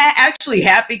 I'm actually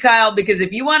happy, Kyle, because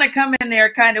if you want to come in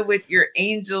there kind of with your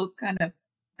angel kind of,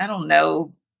 I don't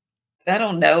know,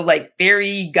 like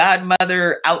fairy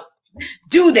godmother out,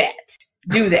 do that.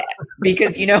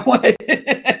 Because you know what?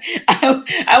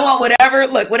 I want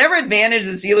whatever advantage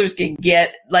the Steelers can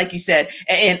get, like you said,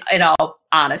 in all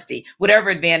honesty,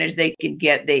 whatever advantage they can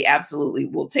get, they absolutely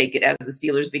will take it as the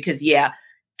Steelers, because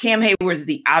Cam Hayward is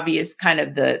the obvious kind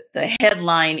of the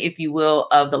headline, if you will,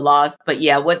 of the loss. But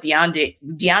yeah, what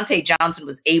Deontay Johnson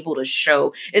was able to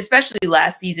show, especially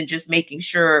last season, just making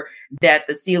sure that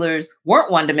the Steelers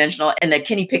weren't one-dimensional and that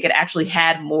Kenny Pickett actually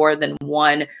had more than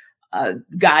one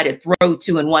guy to throw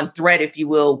to and one threat, if you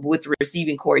will, with the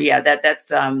receiving core. Yeah,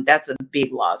 that's a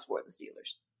big loss for the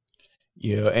Steelers.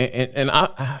 Yeah, and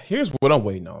I here's what I'm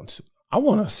waiting on. I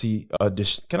want to see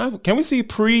can we see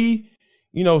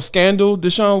scandal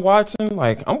Deshaun Watson?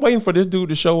 Like, I'm waiting for this dude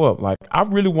to show up. Like, I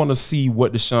really want to see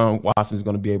what Deshaun Watson is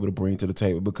going to be able to bring to the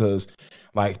table because,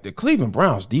 like, the Cleveland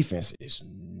Browns defense is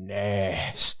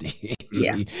nasty.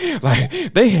 Yeah.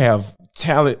 Like, they have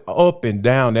talent up and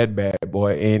down that bad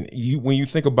boy. And when you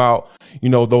think about,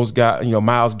 those guys,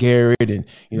 Myles Garrett and,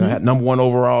 that number 1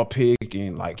 overall pick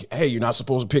and like, hey, you're not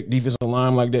supposed to pick defensive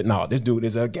line like that. No, this dude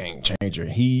is a game changer.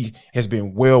 He has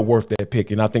been well worth that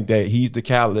pick. And I think that he's the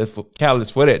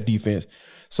catalyst for that defense.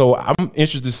 So I'm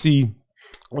interested to see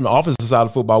on the offensive side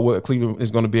of football what Cleveland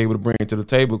is going to be able to bring to the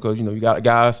table because, you got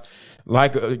guys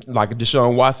like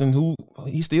Deshaun Watson who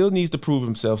he still needs to prove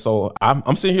himself. So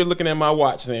I'm sitting here looking at my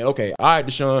watch saying, okay, all right,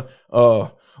 Deshaun,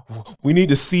 we need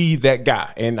to see that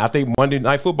guy. And I think Monday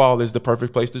Night Football is the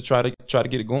perfect place to try to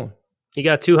get it going. He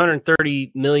got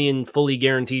 230 million fully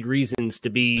guaranteed reasons to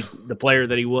be the player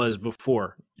that he was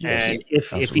before. Yes, and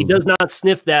if he does not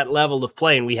sniff that level of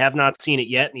play, and we have not seen it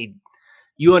yet, and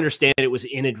you understand it was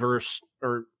inadverse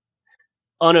or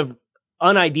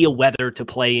unideal weather to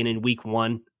play in week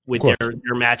 1 with their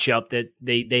matchup that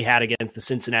they had against the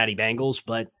Cincinnati Bengals.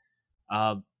 But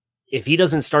if he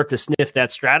doesn't start to sniff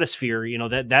that stratosphere,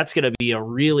 that's going to be a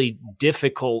really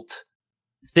difficult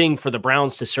thing for the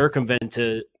Browns to circumvent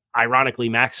to ironically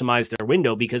maximize their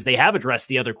window because they have addressed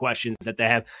the other questions that they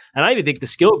have. And I even think the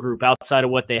skill group outside of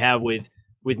what they have with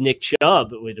Nick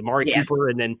Chubb, with Amari Cooper,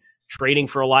 and then trading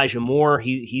for Elijah Moore,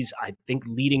 he's I think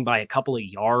leading by a couple of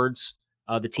yards.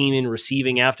 The team in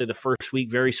receiving after the first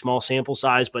week, very small sample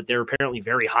size, but they're apparently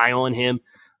very high on him.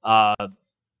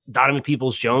 Donovan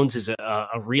Peoples-Jones is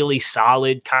a really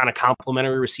solid kind of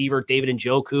complementary receiver. David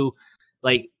Njoku,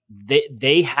 like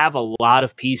they have a lot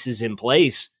of pieces in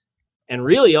place. And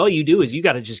really all you do is you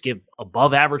got to just give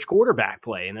above average quarterback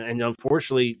play. And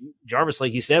unfortunately, Jarvis,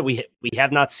 like you said, we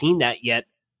have not seen that yet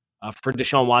for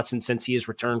Deshaun Watson since he has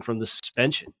returned from the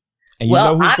suspension. And you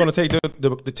know who's going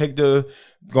to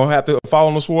going to have to fall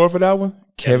on the sword for that one?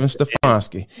 Kevin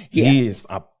Stefanski. He is.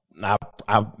 I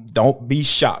don't be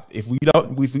shocked if we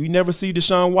never see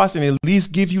Deshaun Watson at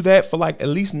least give you that for like at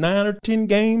least 9 or 10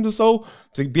 games or so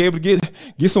to be able to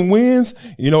get some wins,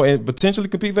 and potentially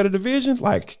compete for the division.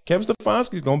 Like Kevin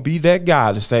Stefanski is going to be that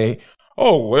guy to say,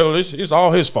 oh, well, it's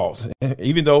all his fault,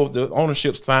 even though the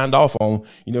ownership signed off on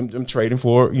them trading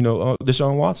for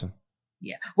Deshaun Watson.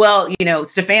 Yeah. Well,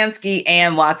 Stefanski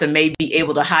and Watson may be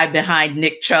able to hide behind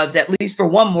Nick Chubb's at least for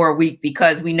one more week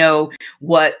because we know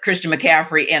what Christian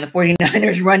McCaffrey and the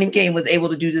 49ers running game was able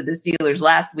to do to the Steelers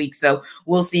last week. So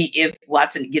we'll see if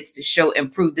Watson gets to show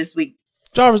and prove this week.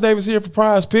 Jarvis Davis here for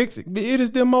Prize Picks. It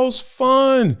is the most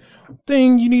fun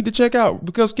thing you need to check out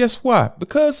because guess what?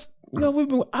 Because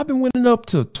I've been winning up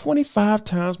to 25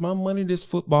 times my money this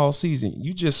football season.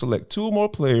 You just select 2 or more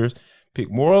players, pick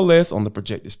more or less on the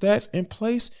projected stats, and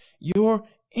place your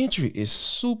entry. It's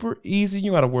super easy.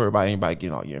 You got to worry about anybody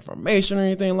getting all your information or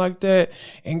anything like that.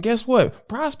 And guess what?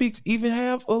 PrizePicks even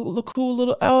have a cool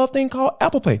little thing called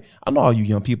Apple Pay. I know all you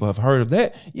young people have heard of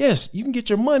that. Yes, you can get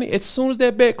your money as soon as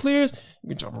that bet clears. You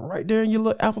can jump right there in your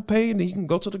little Apple Pay, and then you can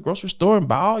go to the grocery store and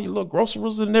buy all your little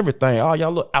groceries and everything. All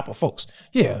y'all little Apple folks.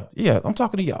 Yeah, I'm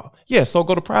talking to y'all. Yeah, so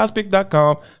go to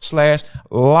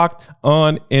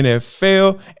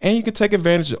prizepicks.com/LockedOnNFL, and you can take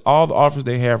advantage of all the offers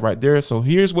they have right there. So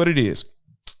here's what it is.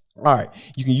 All right,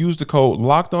 you can use the code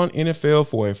LockedOnNFL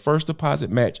for a first deposit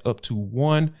match up to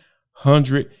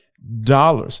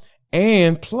 $100.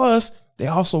 And plus, they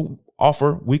also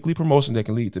offer weekly promotions that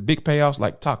can lead to big payouts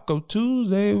like Taco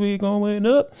Tuesday. We going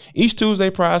up. Each Tuesday,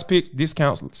 Prize Picks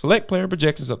discounts select player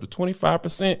projections up to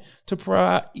 25% to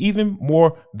provide even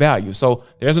more value. So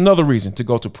there's another reason to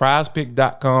go to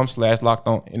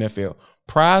prizepick.com/LockedOnNFL.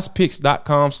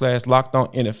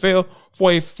 prizepicks.com/LockedOnNFL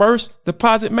for a first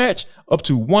deposit match up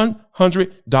to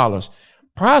 $100.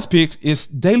 Prize Picks is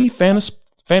daily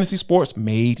fantasy sports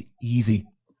made easy.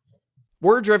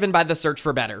 We're driven by the search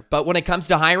for better, but when it comes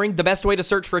to hiring, the best way to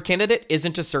search for a candidate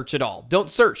isn't to search at all.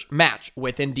 Don't search, match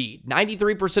with Indeed.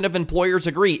 93% of employers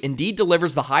agree Indeed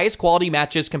delivers the highest quality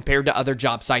matches compared to other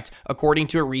job sites, according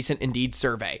to a recent Indeed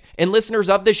survey. And listeners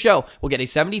of this show will get a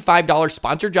 $75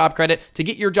 sponsored job credit to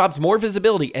get your jobs more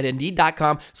visibility at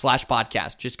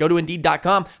Indeed.com/podcast. Just go to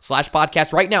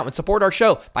Indeed.com/podcast right now and support our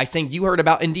show by saying you heard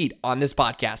about Indeed on this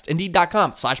podcast.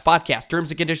 Indeed.com/podcast.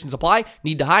 Terms and conditions apply.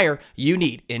 Need to hire? You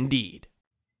need Indeed.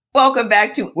 Welcome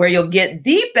back to where you'll get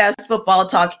the best football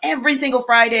talk every single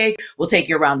Friday. We'll take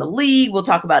you around the league. We'll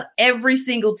talk about every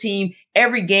single team,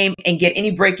 every game, and get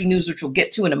any breaking news, which we'll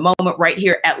get to in a moment right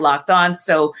here at Locked On.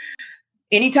 So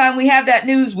Anytime we have that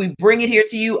news, we bring it here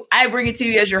to you. I bring it to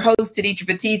you as your host, Tenitra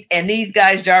Batiste, and these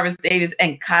guys, Jarvis Davis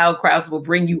and Kyle Krause, will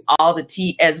bring you all the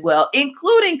tea as well,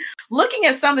 including looking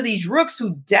at some of these rooks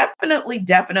who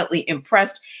definitely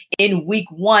impressed in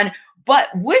week 1. But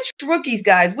which rookies,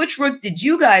 guys, which rooks did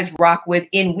you guys rock with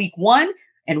in week 1?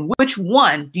 And which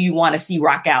one do you want to see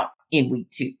rock out in week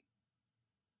 2?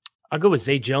 I'll go with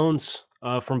Zay Jones.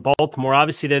 From Baltimore.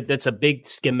 Obviously, that's a big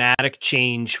schematic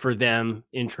change for them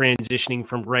in transitioning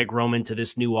from Greg Roman to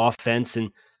this new offense.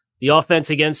 And the offense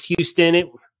against Houston,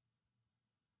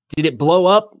 did it blow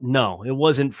up? No, it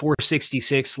wasn't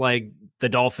 466 like the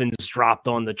Dolphins dropped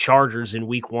on the Chargers in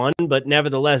week 1. But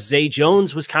nevertheless, Zay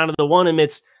Jones was kind of the one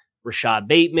amidst Rashad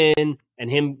Bateman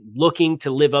and him looking to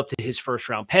live up to his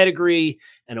first-round pedigree,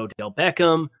 and Odell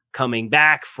Beckham coming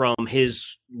back from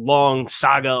his long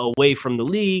saga away from the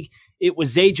league. It was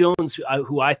Zay Jones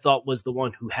who I thought was the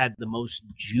one who had the most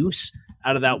juice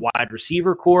out of that wide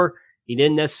receiver core. He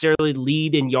didn't necessarily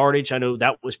lead in yardage. I know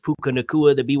that was Puka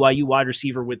Nacua, the BYU wide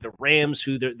receiver with the Rams,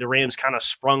 who the Rams kind of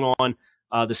sprung on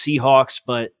the Seahawks.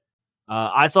 But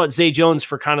I thought Zay Jones,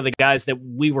 for kind of the guys that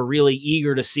we were really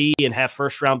eager to see and have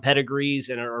first-round pedigrees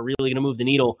and are really going to move the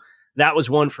needle, that was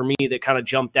one for me that kind of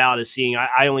jumped out as seeing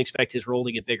I only expect his role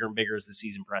to get bigger and bigger as the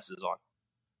season presses on.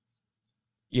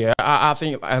 Yeah, I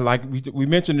think, like we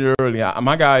mentioned it earlier,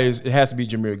 my guy it has to be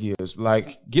Jahmyr Gibbs.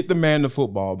 Like, get the man the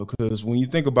football, because when you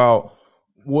think about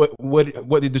what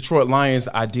the Detroit Lions'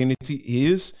 identity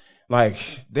is,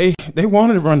 like they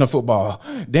wanted to run the football.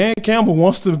 Dan Campbell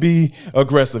wants to be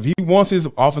aggressive. He wants his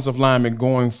offensive lineman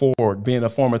going forward, being a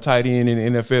former tight end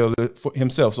in the NFL for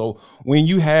himself. So when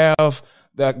you have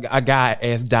a guy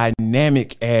as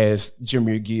dynamic as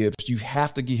Jahmyr Gibbs, you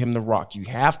have to give him the rock. You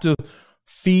have to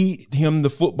feed him the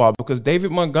football, because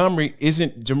David Montgomery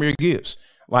isn't Jahmyr Gibbs.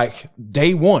 Like,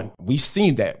 day one, we've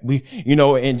seen that.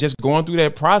 And just going through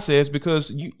that process, because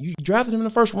you drafted him in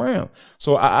the first round.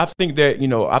 So I think that,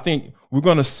 I think we're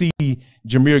going to see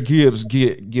Jahmyr Gibbs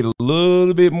get a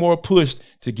little bit more pushed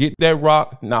to get that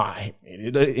rock.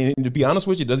 And to be honest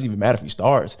with you, it doesn't even matter if he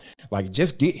starts. Like,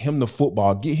 just get him the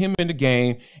football, get him in the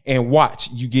game, and watch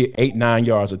you get 8-9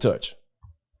 yards a touch.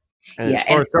 And as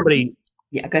far as somebody...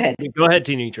 Yeah, go ahead. Go ahead,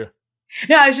 Tenitra.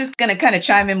 No, I was just going to kind of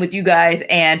chime in with you guys.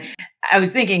 And I was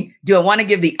thinking, do I want to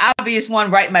give the obvious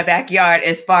one right in my backyard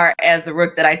as far as the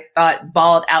rook that I thought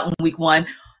balled out in week 1?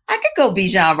 I could go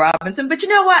Bijan Robinson, but you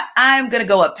know what? I'm going to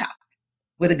go up top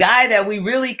with a guy that we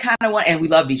really kind of want. And we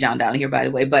love Bijan down here, by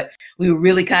the way, but we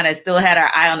really kind of still had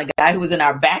our eye on the guy who was in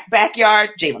our backyard,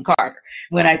 Jalen Carter.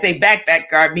 When I say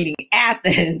backyard, meaning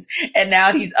Athens, and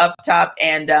now he's up top.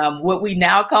 And what we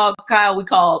now call, Kyle, we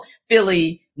call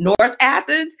Philly North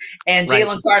Athens. And Right.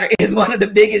 Jalen Carter is one of the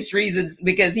biggest reasons,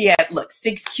 because he had,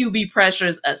 6 QB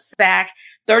pressures, a sack,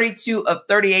 32 of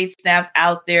 38 snaps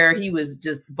out there. He was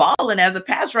just balling as a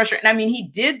pass rusher. And I mean, he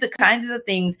did the kinds of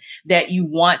things that you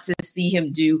want to see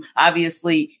him do.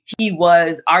 Obviously, he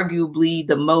was arguably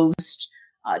the most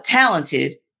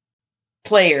talented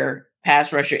player,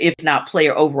 pass rusher, if not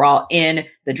player overall in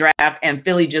the draft. And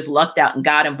Philly just lucked out and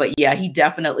got him. But yeah, he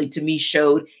definitely, to me,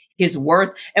 showed his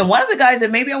worth. And one of the guys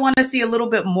that maybe I want to see a little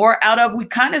bit more out of, we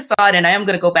kind of saw it, and I am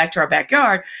going to go back to our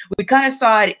backyard. We kind of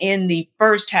saw it in the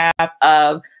first half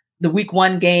of the week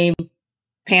 1 game,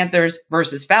 Panthers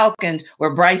versus Falcons, where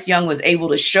Bryce Young was able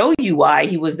to show you why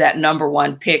he was that number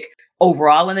 1 pick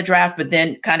overall in the draft, but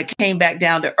then kind of came back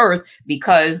down to earth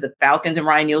because the Falcons and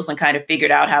Ryan Nielsen kind of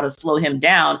figured out how to slow him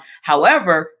down.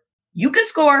 However, you can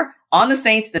score on the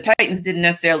Saints. The Titans didn't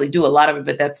necessarily do a lot of it,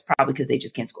 but that's probably because they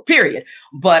just can't score, period.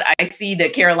 But I see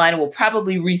that Carolina will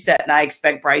probably reset, and I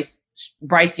expect Bryce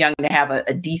Young to have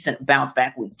a decent bounce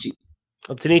back week 2.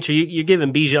 Well, Tenitra, you're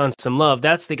giving Bijan some love.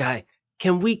 That's the guy.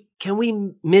 Can we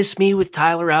miss me with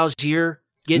Tyler Algier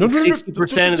getting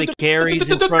 60% of the carries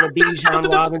in front of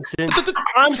Bijan Robinson?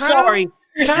 I'm sorry.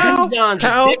 Kyle, don't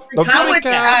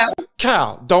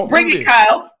bring do it, this.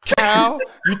 Kyle. Kyle,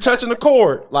 you touching the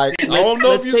cord. Like, I don't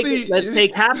know if you see. Let's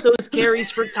take half those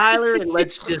carries for Tyler and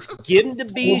let's just give them to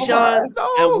Bijan,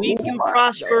 and we can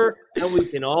prosper, and we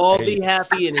can all be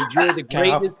happy and enjoy the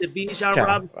greatness of Bijan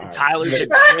Robinson. Tyler's a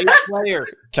great player,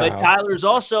 but Tyler's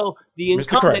also the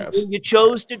incumbent when you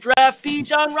chose to draft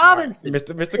Bijan Robinson. Give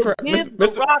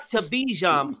the rock to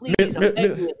Bijan, please. I'm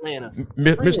begging Atlanta.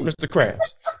 Mr.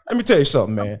 Krabs, let me tell you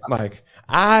something, man. Like,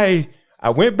 I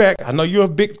went back. I know you're a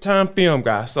big time film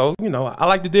guy, so I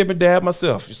like to dib and dab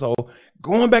myself. So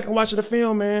going back and watching the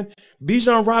film, man,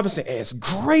 Bijan Robinson, as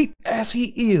great as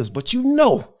he is, but you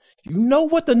know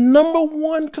what the number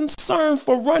 1 concern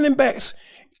for running backs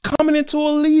coming into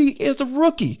a league is the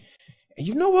rookie. And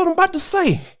you know what I'm about to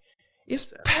say?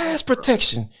 It's pass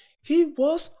protection. he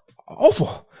was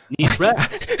awful. Needs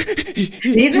reps.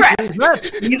 Needs reps.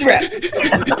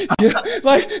 Yeah,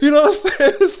 like, you know what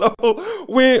I'm saying? So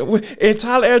when and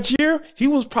Tyler Algier, he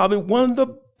was probably one of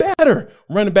the better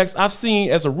running backs I've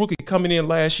seen as a rookie coming in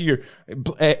last year,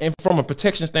 and from a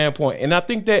protection standpoint. And I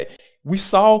think that we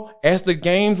saw as the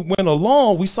games went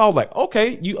along, we saw like,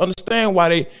 okay, you understand why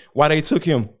they took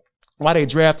him, why they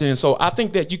drafted him. So I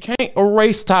think that you can't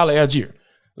erase Tyler Algier.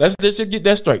 Let's just get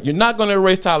that straight. You're not going to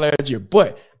erase Tyler Algier,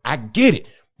 but I get it.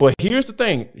 But here's the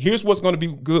thing. Here's what's going to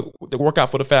be good to work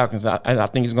out for the Falcons. And I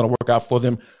think it's going to work out for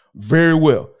them very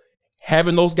well.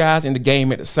 Having those guys in the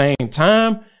game at the same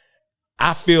time,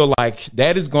 I feel like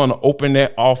that is going to open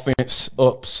that offense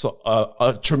up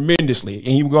tremendously.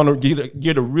 And you're going to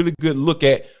get a really good look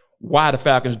at why the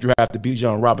Falcons drafted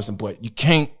Bijan Robinson. But you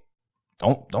can't,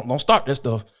 don't start that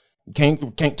stuff. You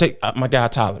can't take my guy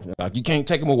Tyler. Like, you can't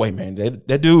take him away, man.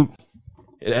 That dude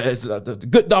is a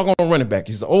good doggone running back.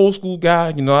 He's an old school guy.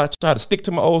 You know, I try to stick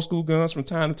to my old school guns from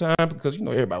time to time because, you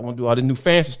know, everybody want to do all this new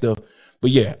fancy stuff. But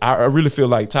yeah, I really feel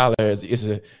like Tyler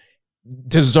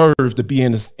deserves to be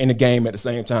in the game at the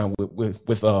same time with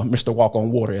Mr. Walk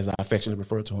on Water, as I affectionately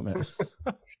refer to him as.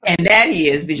 And that he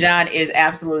is. Bijan is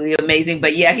absolutely amazing.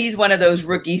 But yeah, he's one of those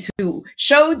rookies who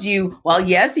showed you, while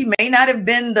yes, he may not have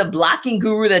been the blocking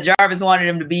guru that Jarvis wanted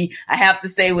him to be, I have to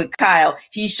say with Kyle,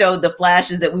 he showed the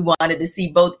flashes that we wanted to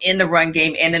see both in the run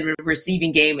game and in the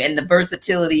receiving game, and the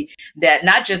versatility that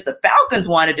not just the Falcons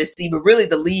wanted to see, but really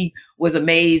the league was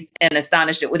amazed and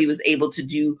astonished at what he was able to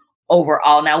do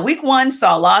overall. Now, week one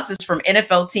saw losses from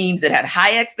NFL teams that had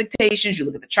high expectations. You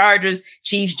look at the Chargers,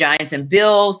 Chiefs, Giants, and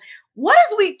Bills. What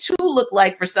does week two look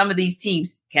like for some of these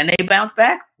teams? Can they bounce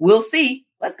back? We'll see.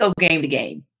 Let's go game to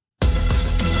game.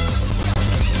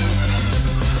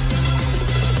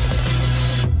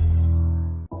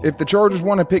 If the Chargers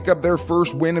want to pick up their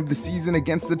first win of the season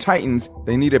against the Titans,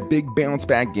 they need a big bounce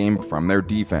back game from their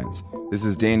defense. This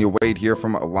is Daniel Wade here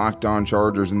from Locked On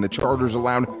Chargers, and the Chargers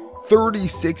allowed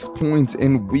 36 points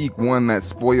in week one that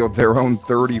spoiled their own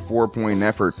 34-point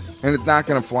effort, and it's not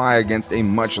going to fly against a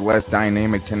much less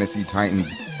dynamic Tennessee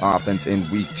Titans offense in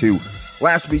week two.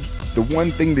 Last week, the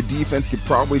one thing the defense could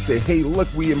probably say, hey, look,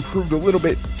 we improved a little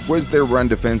bit, was their run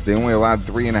defense. They only allowed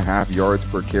 3.5 yards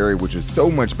per carry, which is so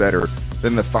much better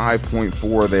than the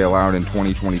 5.4 they allowed in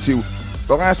 2022.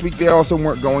 But last week, they also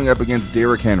weren't going up against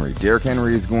Derrick Henry. Derrick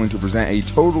Henry is going to present a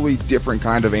totally different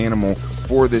kind of animal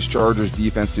for this Chargers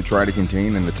defense to try to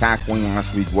contain, and the tackling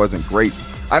last week wasn't great.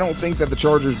 I don't think that the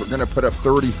Chargers were going to put up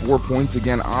 34 points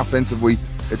again offensively.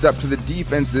 It's up to the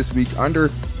defense this week under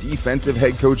defensive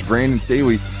head coach Brandon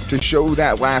Staley to show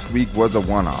that last week was a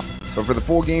one-off. But for the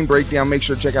full game breakdown, make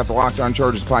sure to check out the Locked On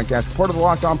Chargers podcast, part of the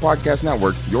Locked On Podcast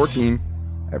Network, your team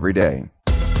every day.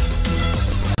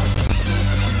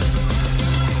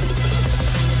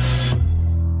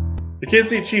 The Kansas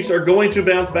City Chiefs are going to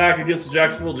bounce back against the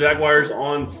Jacksonville Jaguars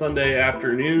on Sunday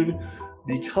afternoon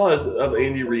because of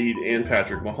Andy Reid and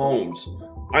Patrick Mahomes.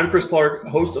 I'm Chris Clark,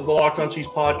 host of the Locked On Chiefs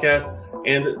podcast,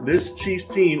 and this Chiefs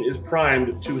team is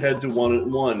primed to head to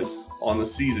 1-1 on the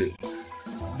season.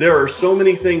 There are so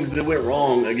many things that went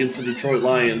wrong against the Detroit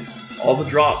Lions. All the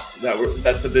drops,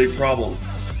 that's a big problem.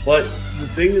 But the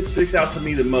thing that sticks out to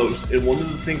me the most, and one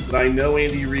of the things that I know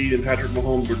Andy Reid and Patrick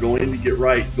Mahomes are going to get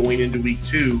right going into week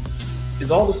two, is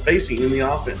all the spacing in the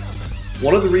offense.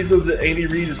 One of the reasons that Andy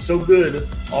Reid is so good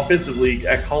offensively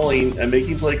at calling and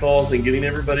making play calls and getting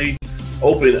everybody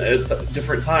open at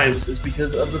different times is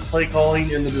because of the play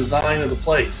calling and the design of the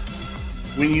plays.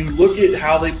 When you look at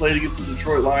how they played against the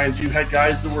Detroit Lions, you had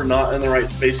guys that were not in the right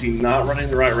spacing, not running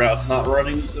the right routes, not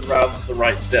running the routes at the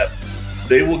right depth.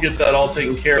 They will get that all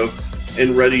taken care of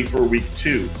and ready for week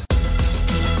two.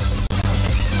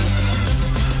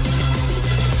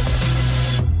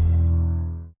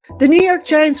 The New York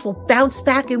Giants will bounce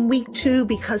back in week two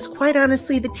because, quite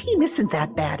honestly, the team isn't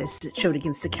that bad as it showed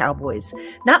against the Cowboys.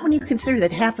 Not when you consider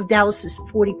that half of Dallas's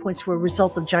 40 points were a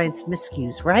result of Giants'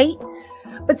 miscues, right?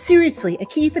 But seriously, a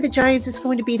key for the Giants is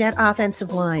going to be that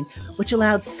offensive line, which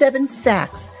allowed 7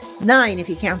 sacks, 9 if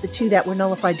you count the 2 that were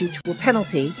nullified due to a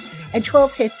penalty, and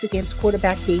 12 hits against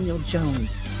quarterback Daniel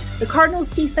Jones. The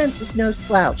Cardinals' defense is no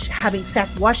slouch, having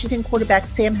sacked Washington quarterback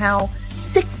Sam Howell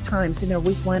 6 times in their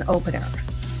week one opener.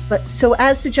 But so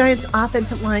as the Giants'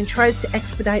 offensive line tries to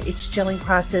expedite its gelling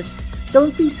process,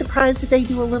 don't be surprised if they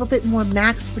do a little bit more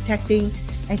max protecting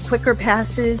and quicker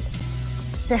passes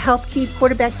to help keep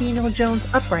quarterback Daniel Jones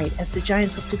upright as the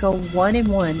Giants look to go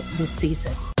 1-1 this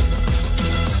season.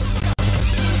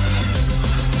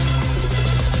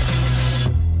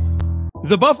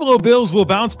 The Buffalo Bills will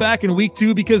bounce back in week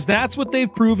two because that's what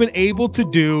they've proven able to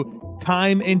do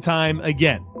time and time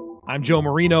again. I'm Joe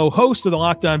Marino, host of the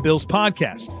Locked On Bills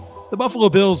podcast. The Buffalo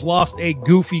Bills lost a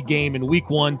goofy game in Week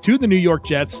 1 to the New York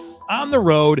Jets on the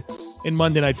road in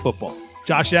Monday Night Football.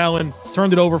 Josh Allen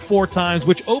turned it over 4 times,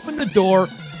 which opened the door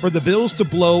for the Bills to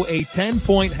blow a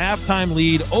 10-point halftime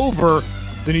lead over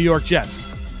the New York Jets.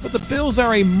 But the Bills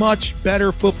are a much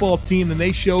better football team than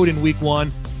they showed in Week 1,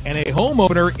 and a home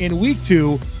opener in Week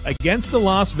 2 against the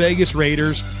Las Vegas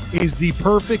Raiders is the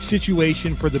perfect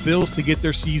situation for the Bills to get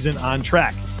their season on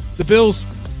track. The Bills,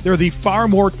 they're the far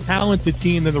more talented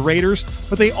team than the Raiders,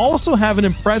 but they also have an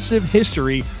impressive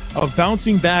history of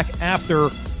bouncing back after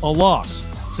a loss.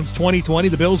 Since 2020,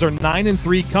 the Bills are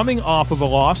 9-3 coming off of a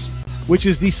loss, which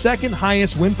is the second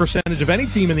highest win percentage of any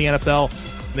team in the NFL.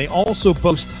 And they also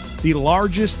boast the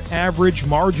largest average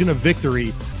margin of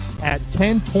victory at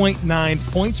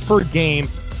 10.9 points per game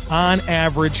on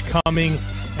average coming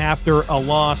after a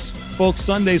loss. Folks,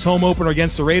 Sunday's home opener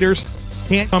against the Raiders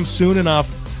can't come soon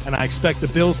enough, and I expect the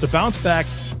Bills to bounce back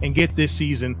and get this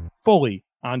season fully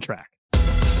on track.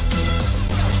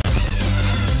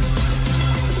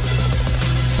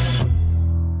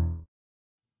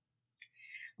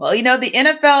 Well, you know, the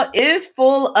NFL is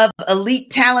full of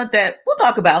elite talent that we'll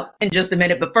talk about in just a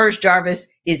minute. But first, Jarvis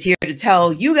is here to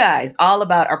tell you guys all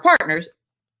about our partners.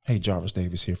 Hey, Jarvis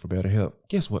Davis here for Better Help.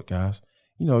 Guess what, guys?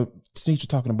 You know, Sneak, you're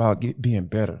talking about being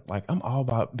better. Like, I'm all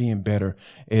about being better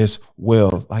as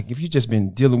well. Like, if you've just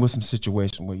been dealing with some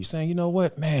situation where you're saying, you know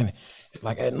what, man,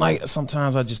 like at night,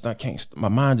 sometimes I can't, my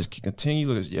mind just can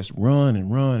continue to just run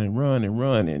and run and run and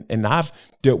run. And I've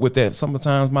dealt with that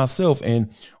sometimes myself.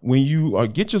 And when you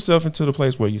get yourself into the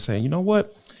place where you're saying, you know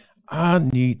what, I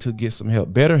need to get some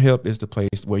help. Better Help is the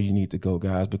place where you need to go,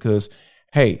 guys, because,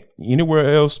 hey,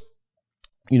 anywhere else,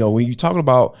 you know, when you're talking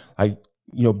about like,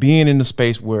 you know, being in the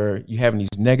space where you're having these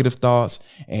negative thoughts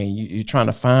and you're trying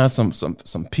to find some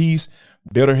peace,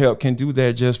 BetterHelp can do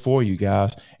that just for you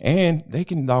guys. And they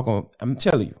can I'm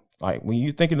telling you, like when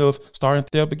you're thinking of starting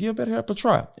therapy, give BetterHelp a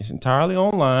try. It's entirely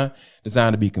online,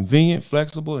 designed to be convenient,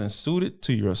 flexible, and suited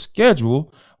to your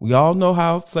schedule. We all know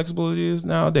how flexible it is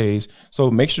nowadays. So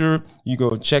make sure you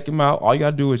go check them out. All you got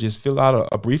to do is just fill out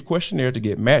a brief questionnaire to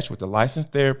get matched with a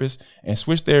licensed therapist and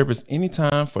switch therapists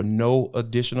anytime for no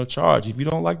additional charge. If you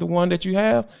don't like the one that you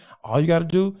have, all you got to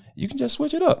do, you can just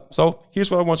switch it up. So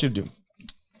here's what I want you to do.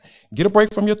 Get a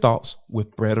break from your thoughts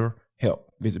with BetterHelp.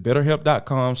 Visit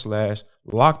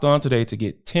BetterHelp.com/lockedon today to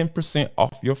get 10%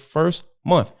 off your first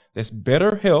month. That's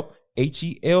BetterHelp,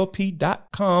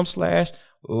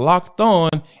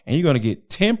 HELP.com/lockedon, and you're going to get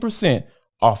 10%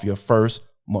 off your first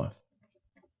month.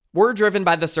 We're driven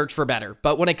by the search for better,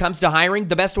 but when it comes to hiring,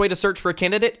 the best way to search for a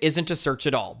candidate isn't to search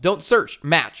at all. Don't search,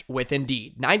 match with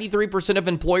Indeed. 93% of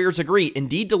employers agree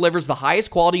Indeed delivers the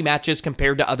highest quality matches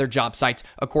compared to other job sites,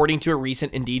 according to a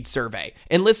recent Indeed survey.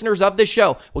 And listeners of this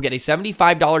show will get a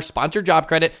 $75 sponsored job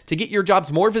credit to get your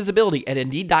jobs more visibility at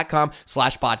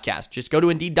Indeed.com/podcast. Just go to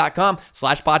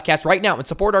Indeed.com/podcast right now and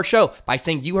support our show by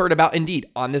saying you heard about Indeed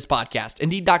on this podcast.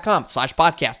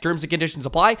 Indeed.com/podcast. Terms and conditions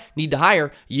apply. Need to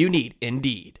hire? You need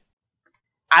Indeed.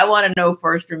 I want to know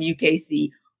first from you, KC,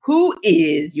 who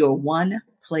is your one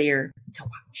player to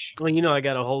watch? Well, you know, I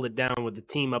got to hold it down with the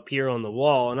team up here on the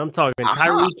wall, and I'm talking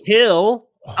Tyreek Hill.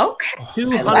 Okay.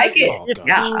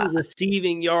 215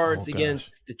 receiving yards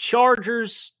against the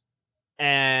Chargers,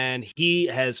 and he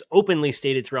has openly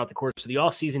stated throughout the course of the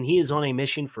offseason he is on a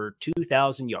mission for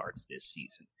 2,000 yards this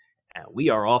season. And we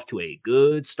are off to a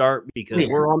good start because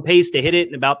we're on pace to hit it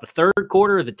in about the third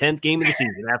quarter of the 10th game of the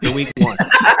season after week 1.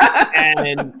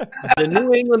 And the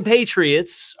New England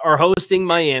Patriots are hosting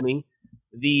Miami.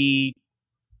 The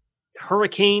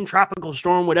hurricane, tropical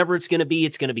storm, whatever it's going to be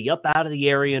up out of the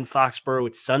area in Foxborough.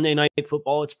 It's Sunday night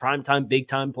football. It's primetime,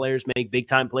 big-time players make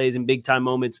big-time plays in big-time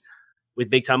moments with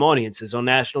big-time audiences on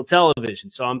national television.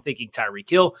 So I'm thinking Tyreek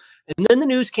Hill. And then the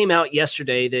news came out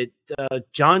yesterday that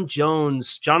Jonathan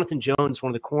Jones, one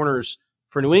of the corners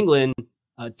for New England,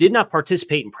 did not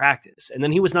participate in practice. And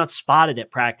then he was not spotted at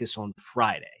practice on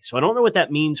Friday. So I don't know what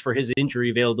that means for his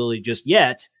injury availability just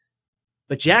yet.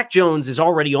 But Jack Jones is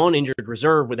already on injured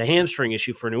reserve with a hamstring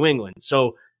issue for New England.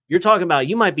 So you're talking about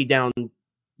you might be down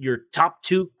your top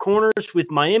 2 corners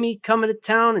with Miami coming to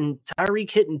town and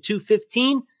Tyreek hitting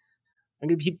 215. I'm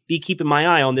going to be keeping my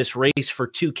eye on this race for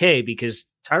 2K because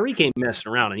Tyreek ain't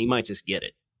messing around and he might just get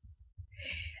it.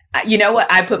 You know what?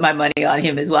 I put my money on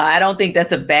him as well. I don't think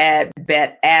that's a bad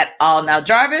bet at all. Now,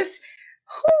 Jarvis,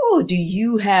 who do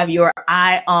you have your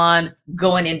eye on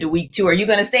going into week 2? Are you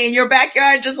going to stay in your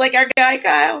backyard just like our guy,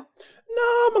 Kyle?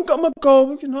 No, I'm gonna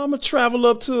go. You know, I'm gonna travel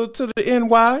up to the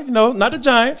NY. You know, not the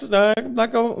Giants. I'm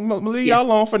not gonna leave y'all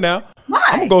alone for now. Why?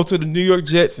 I'm gonna go to the New York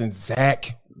Jets and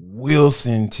Zach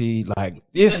Wilson, like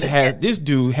this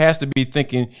dude has to be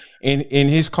thinking in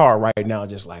his car right now,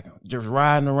 just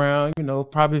riding around,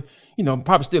 probably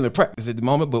still in practice at the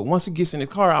moment. But once he gets in the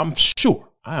car, I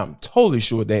am totally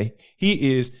sure that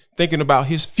he is thinking about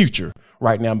his future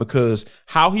right now, because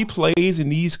how he plays in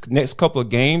these next couple of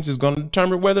games is going to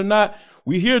determine whether or not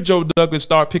we hear Joe Douglas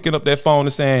start picking up that phone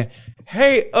and saying,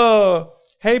 hey,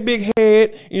 big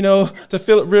head, to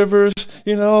Phillip Rivers,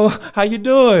 how you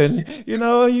doing? You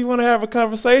want to have a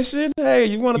conversation? Hey,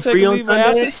 you want to take a leave of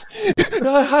absence?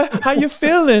 How you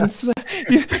feeling?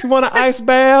 You want an ice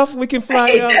bath? We can fly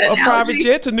a private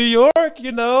jet to New York,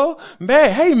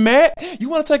 Matt, hey, Matt, you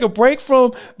want to take a break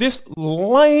from this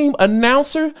lame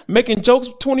announcer making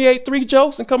 28-3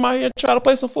 jokes and come out here and try to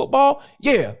play some football?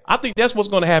 Yeah, I think that's what's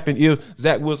going to happen if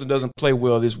Zach Wilson doesn't play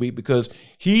well this week, because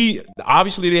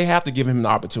obviously they have to give him an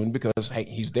opportunity because, hey,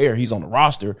 he's there, he's on the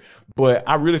roster. But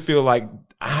I really feel like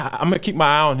I'm going to keep my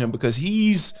eye on him, because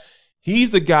he's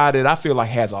the guy that I feel like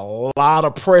has a lot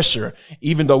of pressure,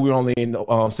 even though we're only in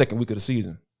the second week of the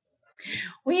season.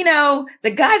 Well, the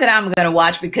guy that I'm going to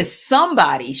watch, because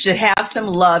somebody should have some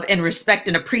love and respect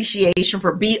and appreciation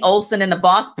for B. Olsen and the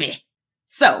boss.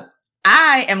 So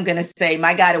I am going to say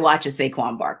my guy to watch is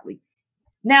Saquon Barkley.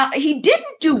 Now, he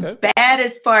didn't do bad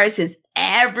as far as his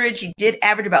average. He did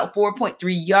average about 4.3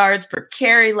 yards per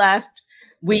carry last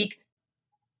week,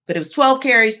 but it was 12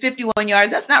 carries, 51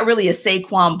 yards. That's not really a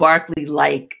Saquon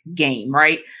Barkley-like game,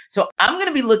 right? So I'm going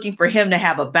to be looking for him to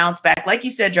have a bounce back. Like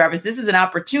you said, Jarvis, this is an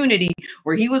opportunity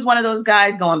where he was one of those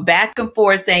guys going back and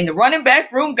forth saying the running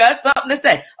back room got something to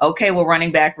say. Okay, well,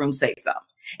 running back room say so.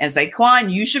 And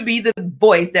Saquon, you should be the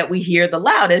voice that we hear the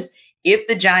loudest if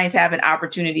the Giants have an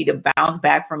opportunity to bounce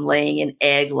back from laying an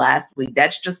egg last week.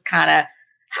 That's just kind of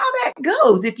how that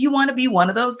goes if you want to be one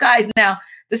of those guys. Now,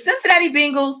 the Cincinnati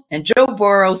Bengals and Joe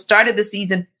Burrow started the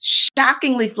season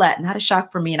shockingly flat. Not a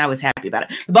shock for me, and I was happy about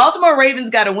it. The Baltimore Ravens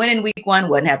got a win in week 1.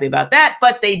 Wasn't happy about that,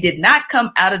 but they did not come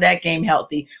out of that game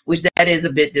healthy, which that is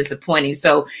a bit disappointing.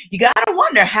 So you got to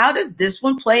wonder, how does this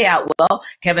one play out? Well,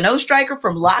 Kevin Ostreicher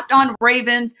from Locked On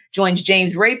Ravens joins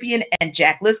James Rapian and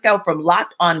Jack Liskow from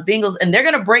Locked On Bengals, and they're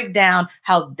going to break down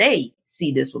how they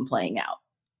see this one playing out.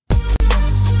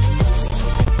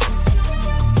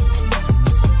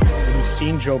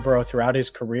 Seen Joe Burrow throughout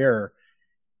his career.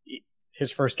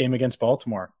 His first game against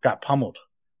Baltimore got pummeled,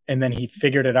 and then he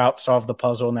figured it out, solved the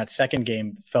puzzle, and that second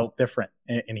game felt different,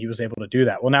 and he was able to do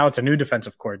that. Well, now it's a new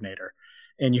defensive coordinator,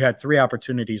 and you had 3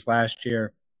 opportunities last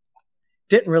year.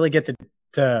 Didn't really get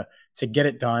to get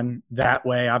it done that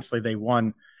way. Obviously, they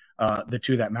won the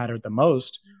 2 that mattered the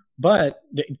most, but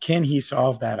can he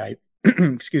solve that?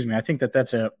 Excuse me. I think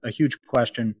that's a huge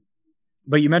question.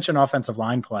 But you mentioned offensive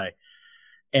line play.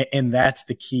 And that's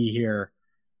the key here.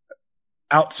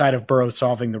 Outside of Burrow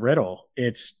solving the riddle,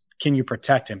 it's, can you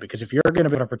protect him? Because if you're going to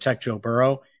be able to protect Joe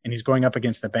Burrow and he's going up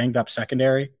against the banged up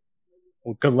secondary,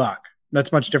 well, good luck.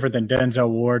 That's much different than Denzel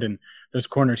Ward and those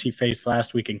corners he faced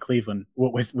last week in Cleveland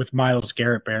with Myles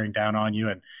Garrett bearing down on you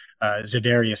and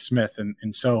Zadarius Smith.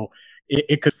 And so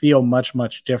it could feel much,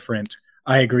 much different.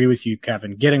 I agree with you,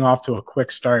 Kevin. Getting off to a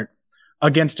quick start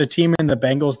against a team in the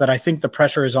Bengals that I think the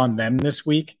pressure is on them this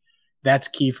week. That's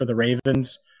key for the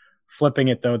Ravens. Flipping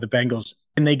it, though, the Bengals,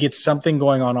 and they get something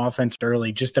going on offense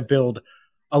early just to build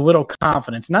a little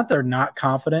confidence. Not that they're not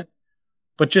confident,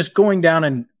 but just going down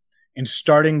and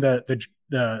starting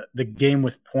the game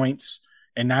with points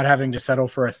and not having to settle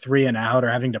for a 3 and out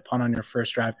or having to punt on your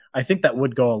first drive. I think that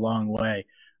would go a long way,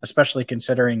 especially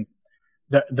considering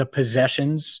the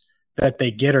possessions that they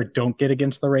get or don't get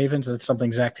against the Ravens. That's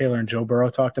something Zach Taylor and Joe Burrow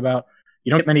talked about. You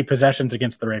don't get many possessions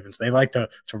against the Ravens. They like to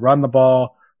run the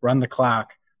ball, run the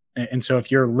clock. And so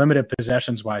if you're limited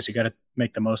possessions-wise, you got to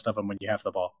make the most of them when you have the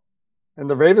ball. And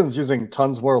the Ravens using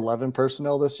tons more 11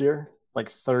 personnel this year,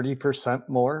 like 30%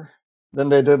 more than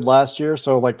they did last year.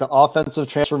 So like the offensive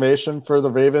transformation for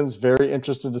the Ravens, very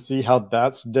interested to see how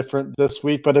that's different this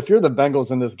week. But if you're the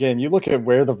Bengals in this game, you look at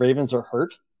where the Ravens are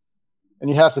hurt, and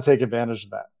you have to take advantage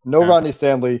of that. No Ronnie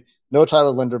Stanley, no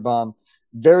Tyler Linderbaum.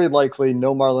 Very likely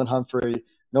no Marlon Humphrey,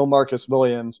 no Marcus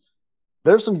Williams.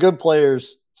 There's some good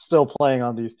players still playing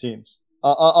on these teams,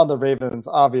 on the Ravens,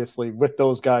 obviously, with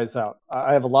those guys out.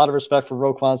 I have a lot of respect for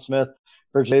Roquan Smith,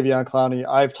 for Jadeveon Clowney.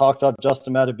 I've talked up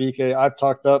Justin Madubuike. I've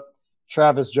talked up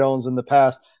Travis Jones in the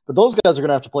past. But those guys are going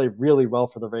to have to play really well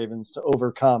for the Ravens to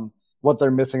overcome what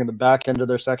they're missing in the back end of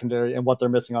their secondary and what they're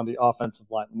missing on the offensive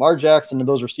line. Lamar Jackson and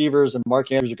those receivers and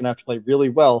Mark Andrews are going to have to play really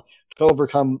well to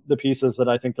overcome the pieces that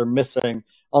I think they're missing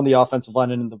on the offensive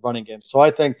line and in the running game. So I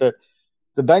think that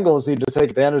the Bengals need to take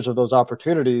advantage of those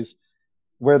opportunities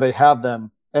where they have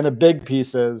them. And a big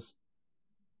piece is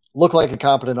look like a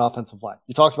competent offensive line.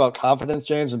 You talked about confidence,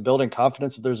 James, and building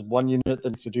confidence. If there's one unit that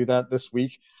needs to do that this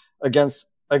week against,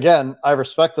 again, I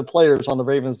respect the players on the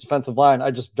Ravens defensive line.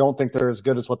 I just don't think they're as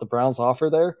good as what the Browns offer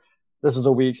there. This is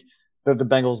a week that the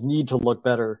Bengals need to look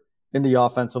better in the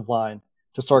offensive line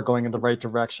to start going in the right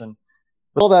direction.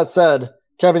 With all that said,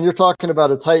 Kevin, you're talking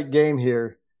about a tight game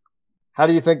here. How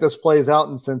do you think this plays out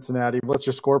in Cincinnati? What's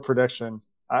your score prediction?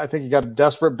 I think you got a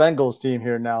desperate Bengals team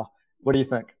here now. What do you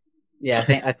think?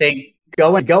 Yeah, I think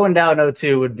going down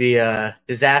 0-2 would be a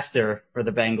disaster for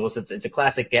the Bengals. It's a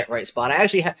classic get right spot. I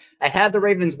had the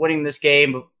Ravens winning this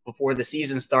game before the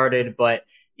season started, but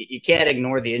you can't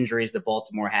ignore the injuries that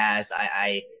Baltimore has.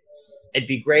 It'd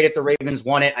be great if the Ravens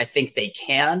won it. I think they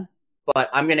can, but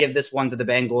I'm going to give this one to the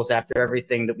Bengals after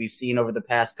everything that we've seen over the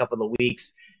past couple of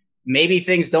weeks. Maybe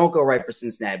things don't go right for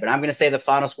Cincinnati, but I'm going to say the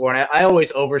final score, and I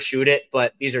always overshoot it,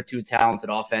 but these are two talented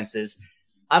offenses.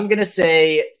 I'm going to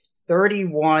say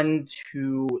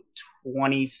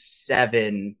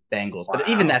 31-27 Bengals, but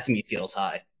even that to me feels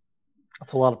high.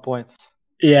 That's a lot of points.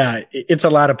 Yeah, it's a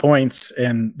lot of points,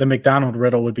 and the McDonald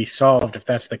riddle would be solved if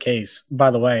that's the case. By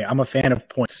the way, I'm a fan of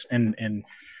points and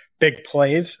big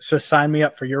plays, so sign me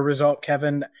up for your result,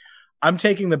 Kevin. I'm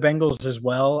taking the Bengals as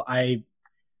well. I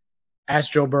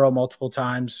asked Joe Burrow multiple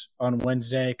times on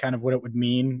Wednesday kind of what it would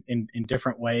mean in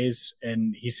different ways,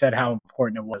 and he said how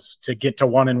important it was to get to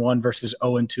 1-1 versus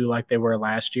 0-2 like they were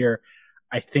last year.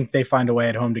 I think they find a way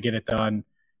at home to get it done.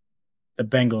 The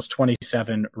Bengals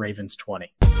 27, Ravens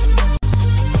 20.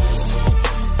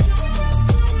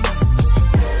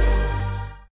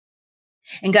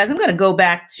 And guys, I'm going to go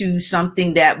back to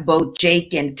something that both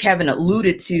Jake and Kevin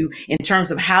alluded to in terms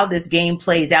of how this game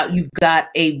plays out. You've got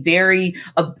a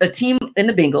team in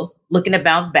the Bengals looking to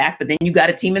bounce back, but then you got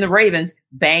a team in the Ravens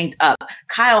banged up.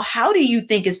 Kyle, how do you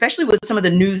think, especially with some of the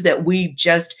news that we've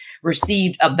just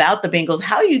received about the Bengals,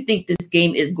 how do you think this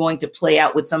game is going to play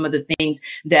out with some of the things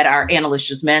that our analysts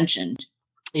just mentioned?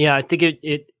 Yeah, I think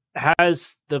it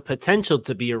has the potential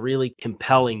to be a really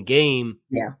compelling game.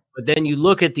 Yeah. But then you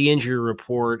look at the injury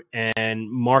report and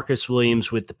Marcus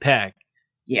Williams with the pec.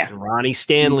 Yeah. And Ronnie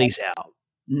Stanley's out.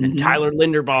 Mm-hmm. And Tyler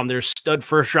Linderbaum, their stud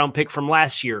first-round pick from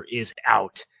last year, is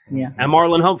out. Yeah. And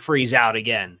Marlon Humphrey's out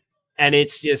again. And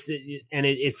it's just – and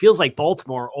it feels like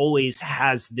Baltimore always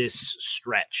has this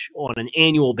stretch on an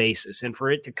annual basis. And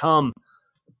for it to come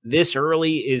this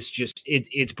early is just –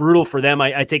 it's brutal for them.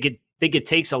 I think it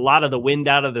takes a lot of the wind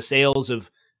out of the sails of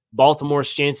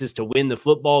Baltimore's chances to win the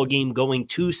football game going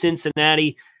to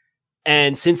Cincinnati,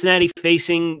 and Cincinnati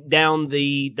facing down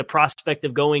the prospect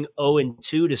of going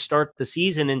 0-2 to start the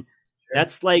season. And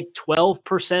that's like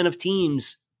 12% of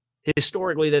teams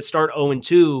historically that start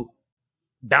 0-2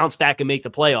 bounce back and make the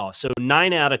playoffs. So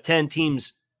 9 out of 10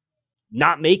 teams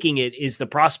not making it is the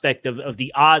prospect of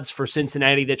the odds for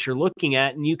Cincinnati that you're looking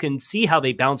at. And you can see how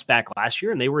they bounced back last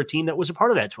year, and they were a team that was a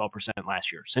part of that 12%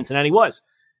 last year. Cincinnati was.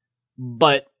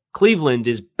 But Cleveland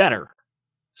is better.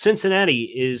 Cincinnati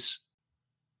is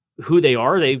who they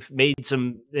are. They've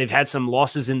had some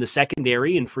losses in the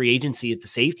secondary and free agency at the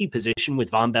safety position with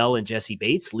Von Bell and Jesse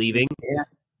Bates leaving. Yeah.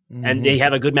 Mm-hmm. And they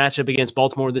have a good matchup against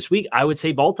Baltimore this week. I would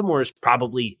say Baltimore is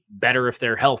probably better if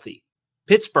they're healthy.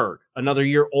 Pittsburgh, another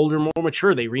year older, more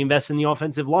mature. They reinvest in the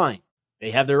offensive line.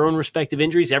 They have their own respective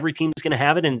injuries. Every team's going to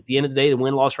have it. And at the end of the day, the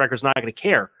win-loss record is not going to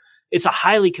care. It's a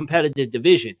highly competitive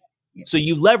division. So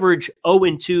you leverage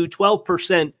 0-2,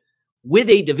 12% with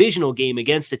a divisional game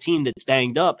against a team that's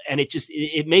banged up. And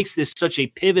it makes this such a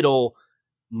pivotal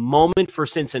moment for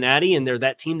Cincinnati. And they're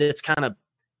that team that's kind of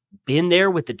been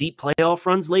there with the deep playoff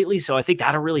runs lately. So I think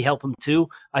that'll really help them too.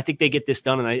 I think they get this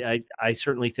done. And I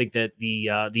certainly think that the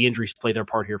injuries play their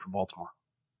part here for Baltimore.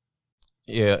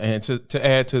 Yeah, and to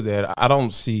add to that, I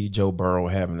don't see Joe Burrow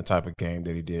having the type of game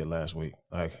that he did last week.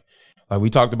 Like we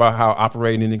talked about how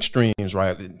operating in extremes,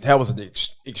 right? That was an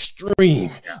extreme.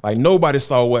 Like nobody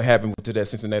saw what happened to that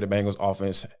Cincinnati Bengals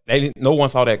offense. No one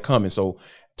saw that coming. So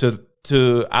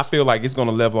I feel like it's going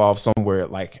to level off somewhere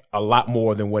like a lot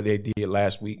more than what they did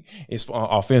last week. It's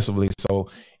offensively. So,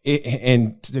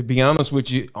 and to be honest with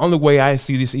you, only way I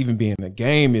see this even being a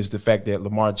game is the fact that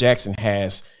Lamar Jackson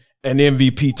has an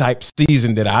MVP type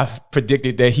season that I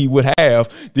predicted that he would have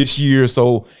this year.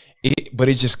 So. But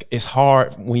it's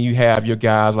hard when you have your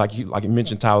guys like you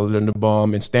mentioned, Tyler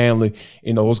Linderbaum and Stanley,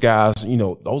 those guys,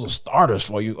 those are starters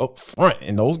for you up front.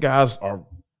 And those guys are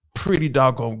pretty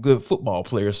doggone good football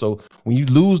players. So when you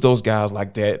lose those guys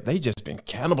like that, they just been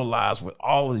cannibalized with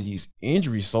all of these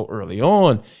injuries so early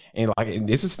on. And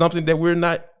this is something that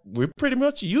we're pretty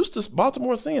much used to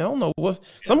Baltimore seeing. I don't know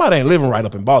somebody ain't living right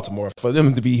up in Baltimore for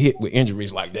them to be hit with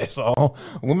injuries like that. So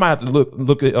we might have to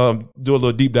look at do a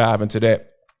little deep dive into that.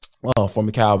 for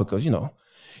Mikal, because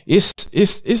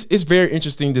it's very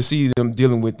interesting to see them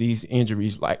dealing with these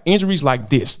injuries like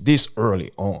this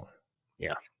early on.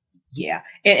 Yeah.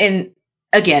 And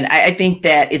again, I think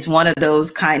that it's one of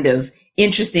those kind of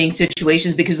interesting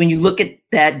situations, because when you look at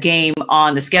that game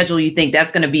on the schedule, you think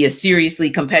that's going to be a seriously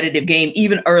competitive game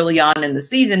even early on in the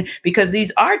season, because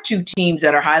these are two teams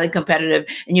that are highly competitive.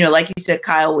 And, like you said,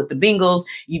 Kyle, with the Bengals,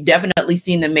 you've definitely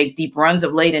seen them make deep runs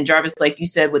of late. And Jarvis, like you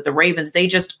said, with the Ravens, they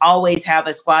just always have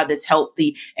a squad that's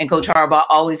healthy, and Coach Harbaugh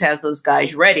always has those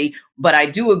guys ready. But I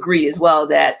do agree as well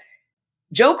that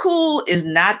Joe Cool is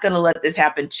not going to let this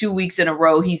happen 2 weeks in a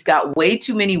row. He's got way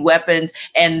too many weapons,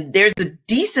 and there's a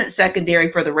decent secondary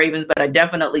for the Ravens, but I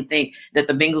definitely think that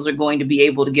the Bengals are going to be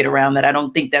able to get around that. I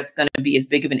don't think that's going to be as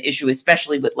big of an issue,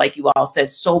 especially with, like you all said,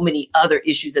 so many other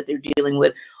issues that they're dealing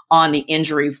with on the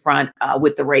injury front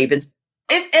with the Ravens.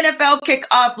 It's NFL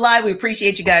Kickoff Live. We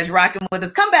appreciate you guys rocking with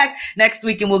us. Come back next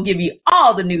week and we'll give you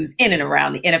all the news in and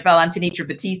around the NFL. I'm Tanitra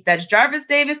Batiste. That's Jarvis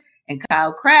Davis and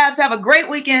Kyle Krabs. Have a great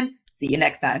weekend. See you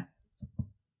next time.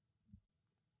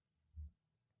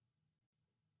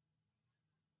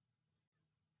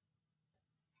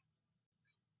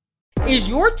 Is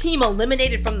your team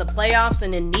eliminated from the playoffs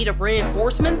and in need of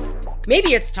reinforcements?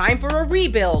 Maybe it's time for a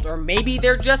rebuild, or maybe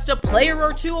they're just a player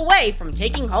or two away from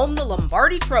taking home the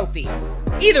Lombardi Trophy.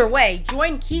 Either way,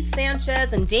 join Keith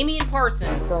Sanchez and Damian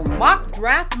Parson for Mock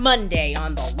Draft Monday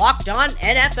on the Locked On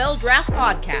NFL Draft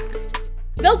Podcast.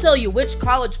 They'll tell you which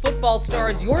college football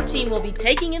stars your team will be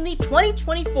taking in the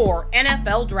 2024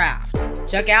 NFL Draft.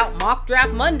 Check out Mock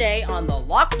Draft Monday on the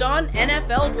Locked On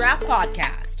NFL Draft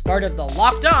Podcast, part of the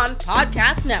Locked On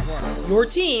Podcast Network, your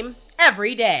team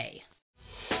every day.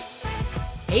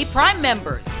 Hey, Prime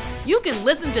members, you can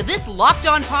listen to this Locked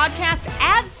On podcast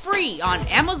ad-free on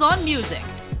Amazon Music.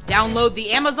 Download the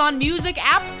Amazon Music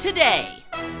app today.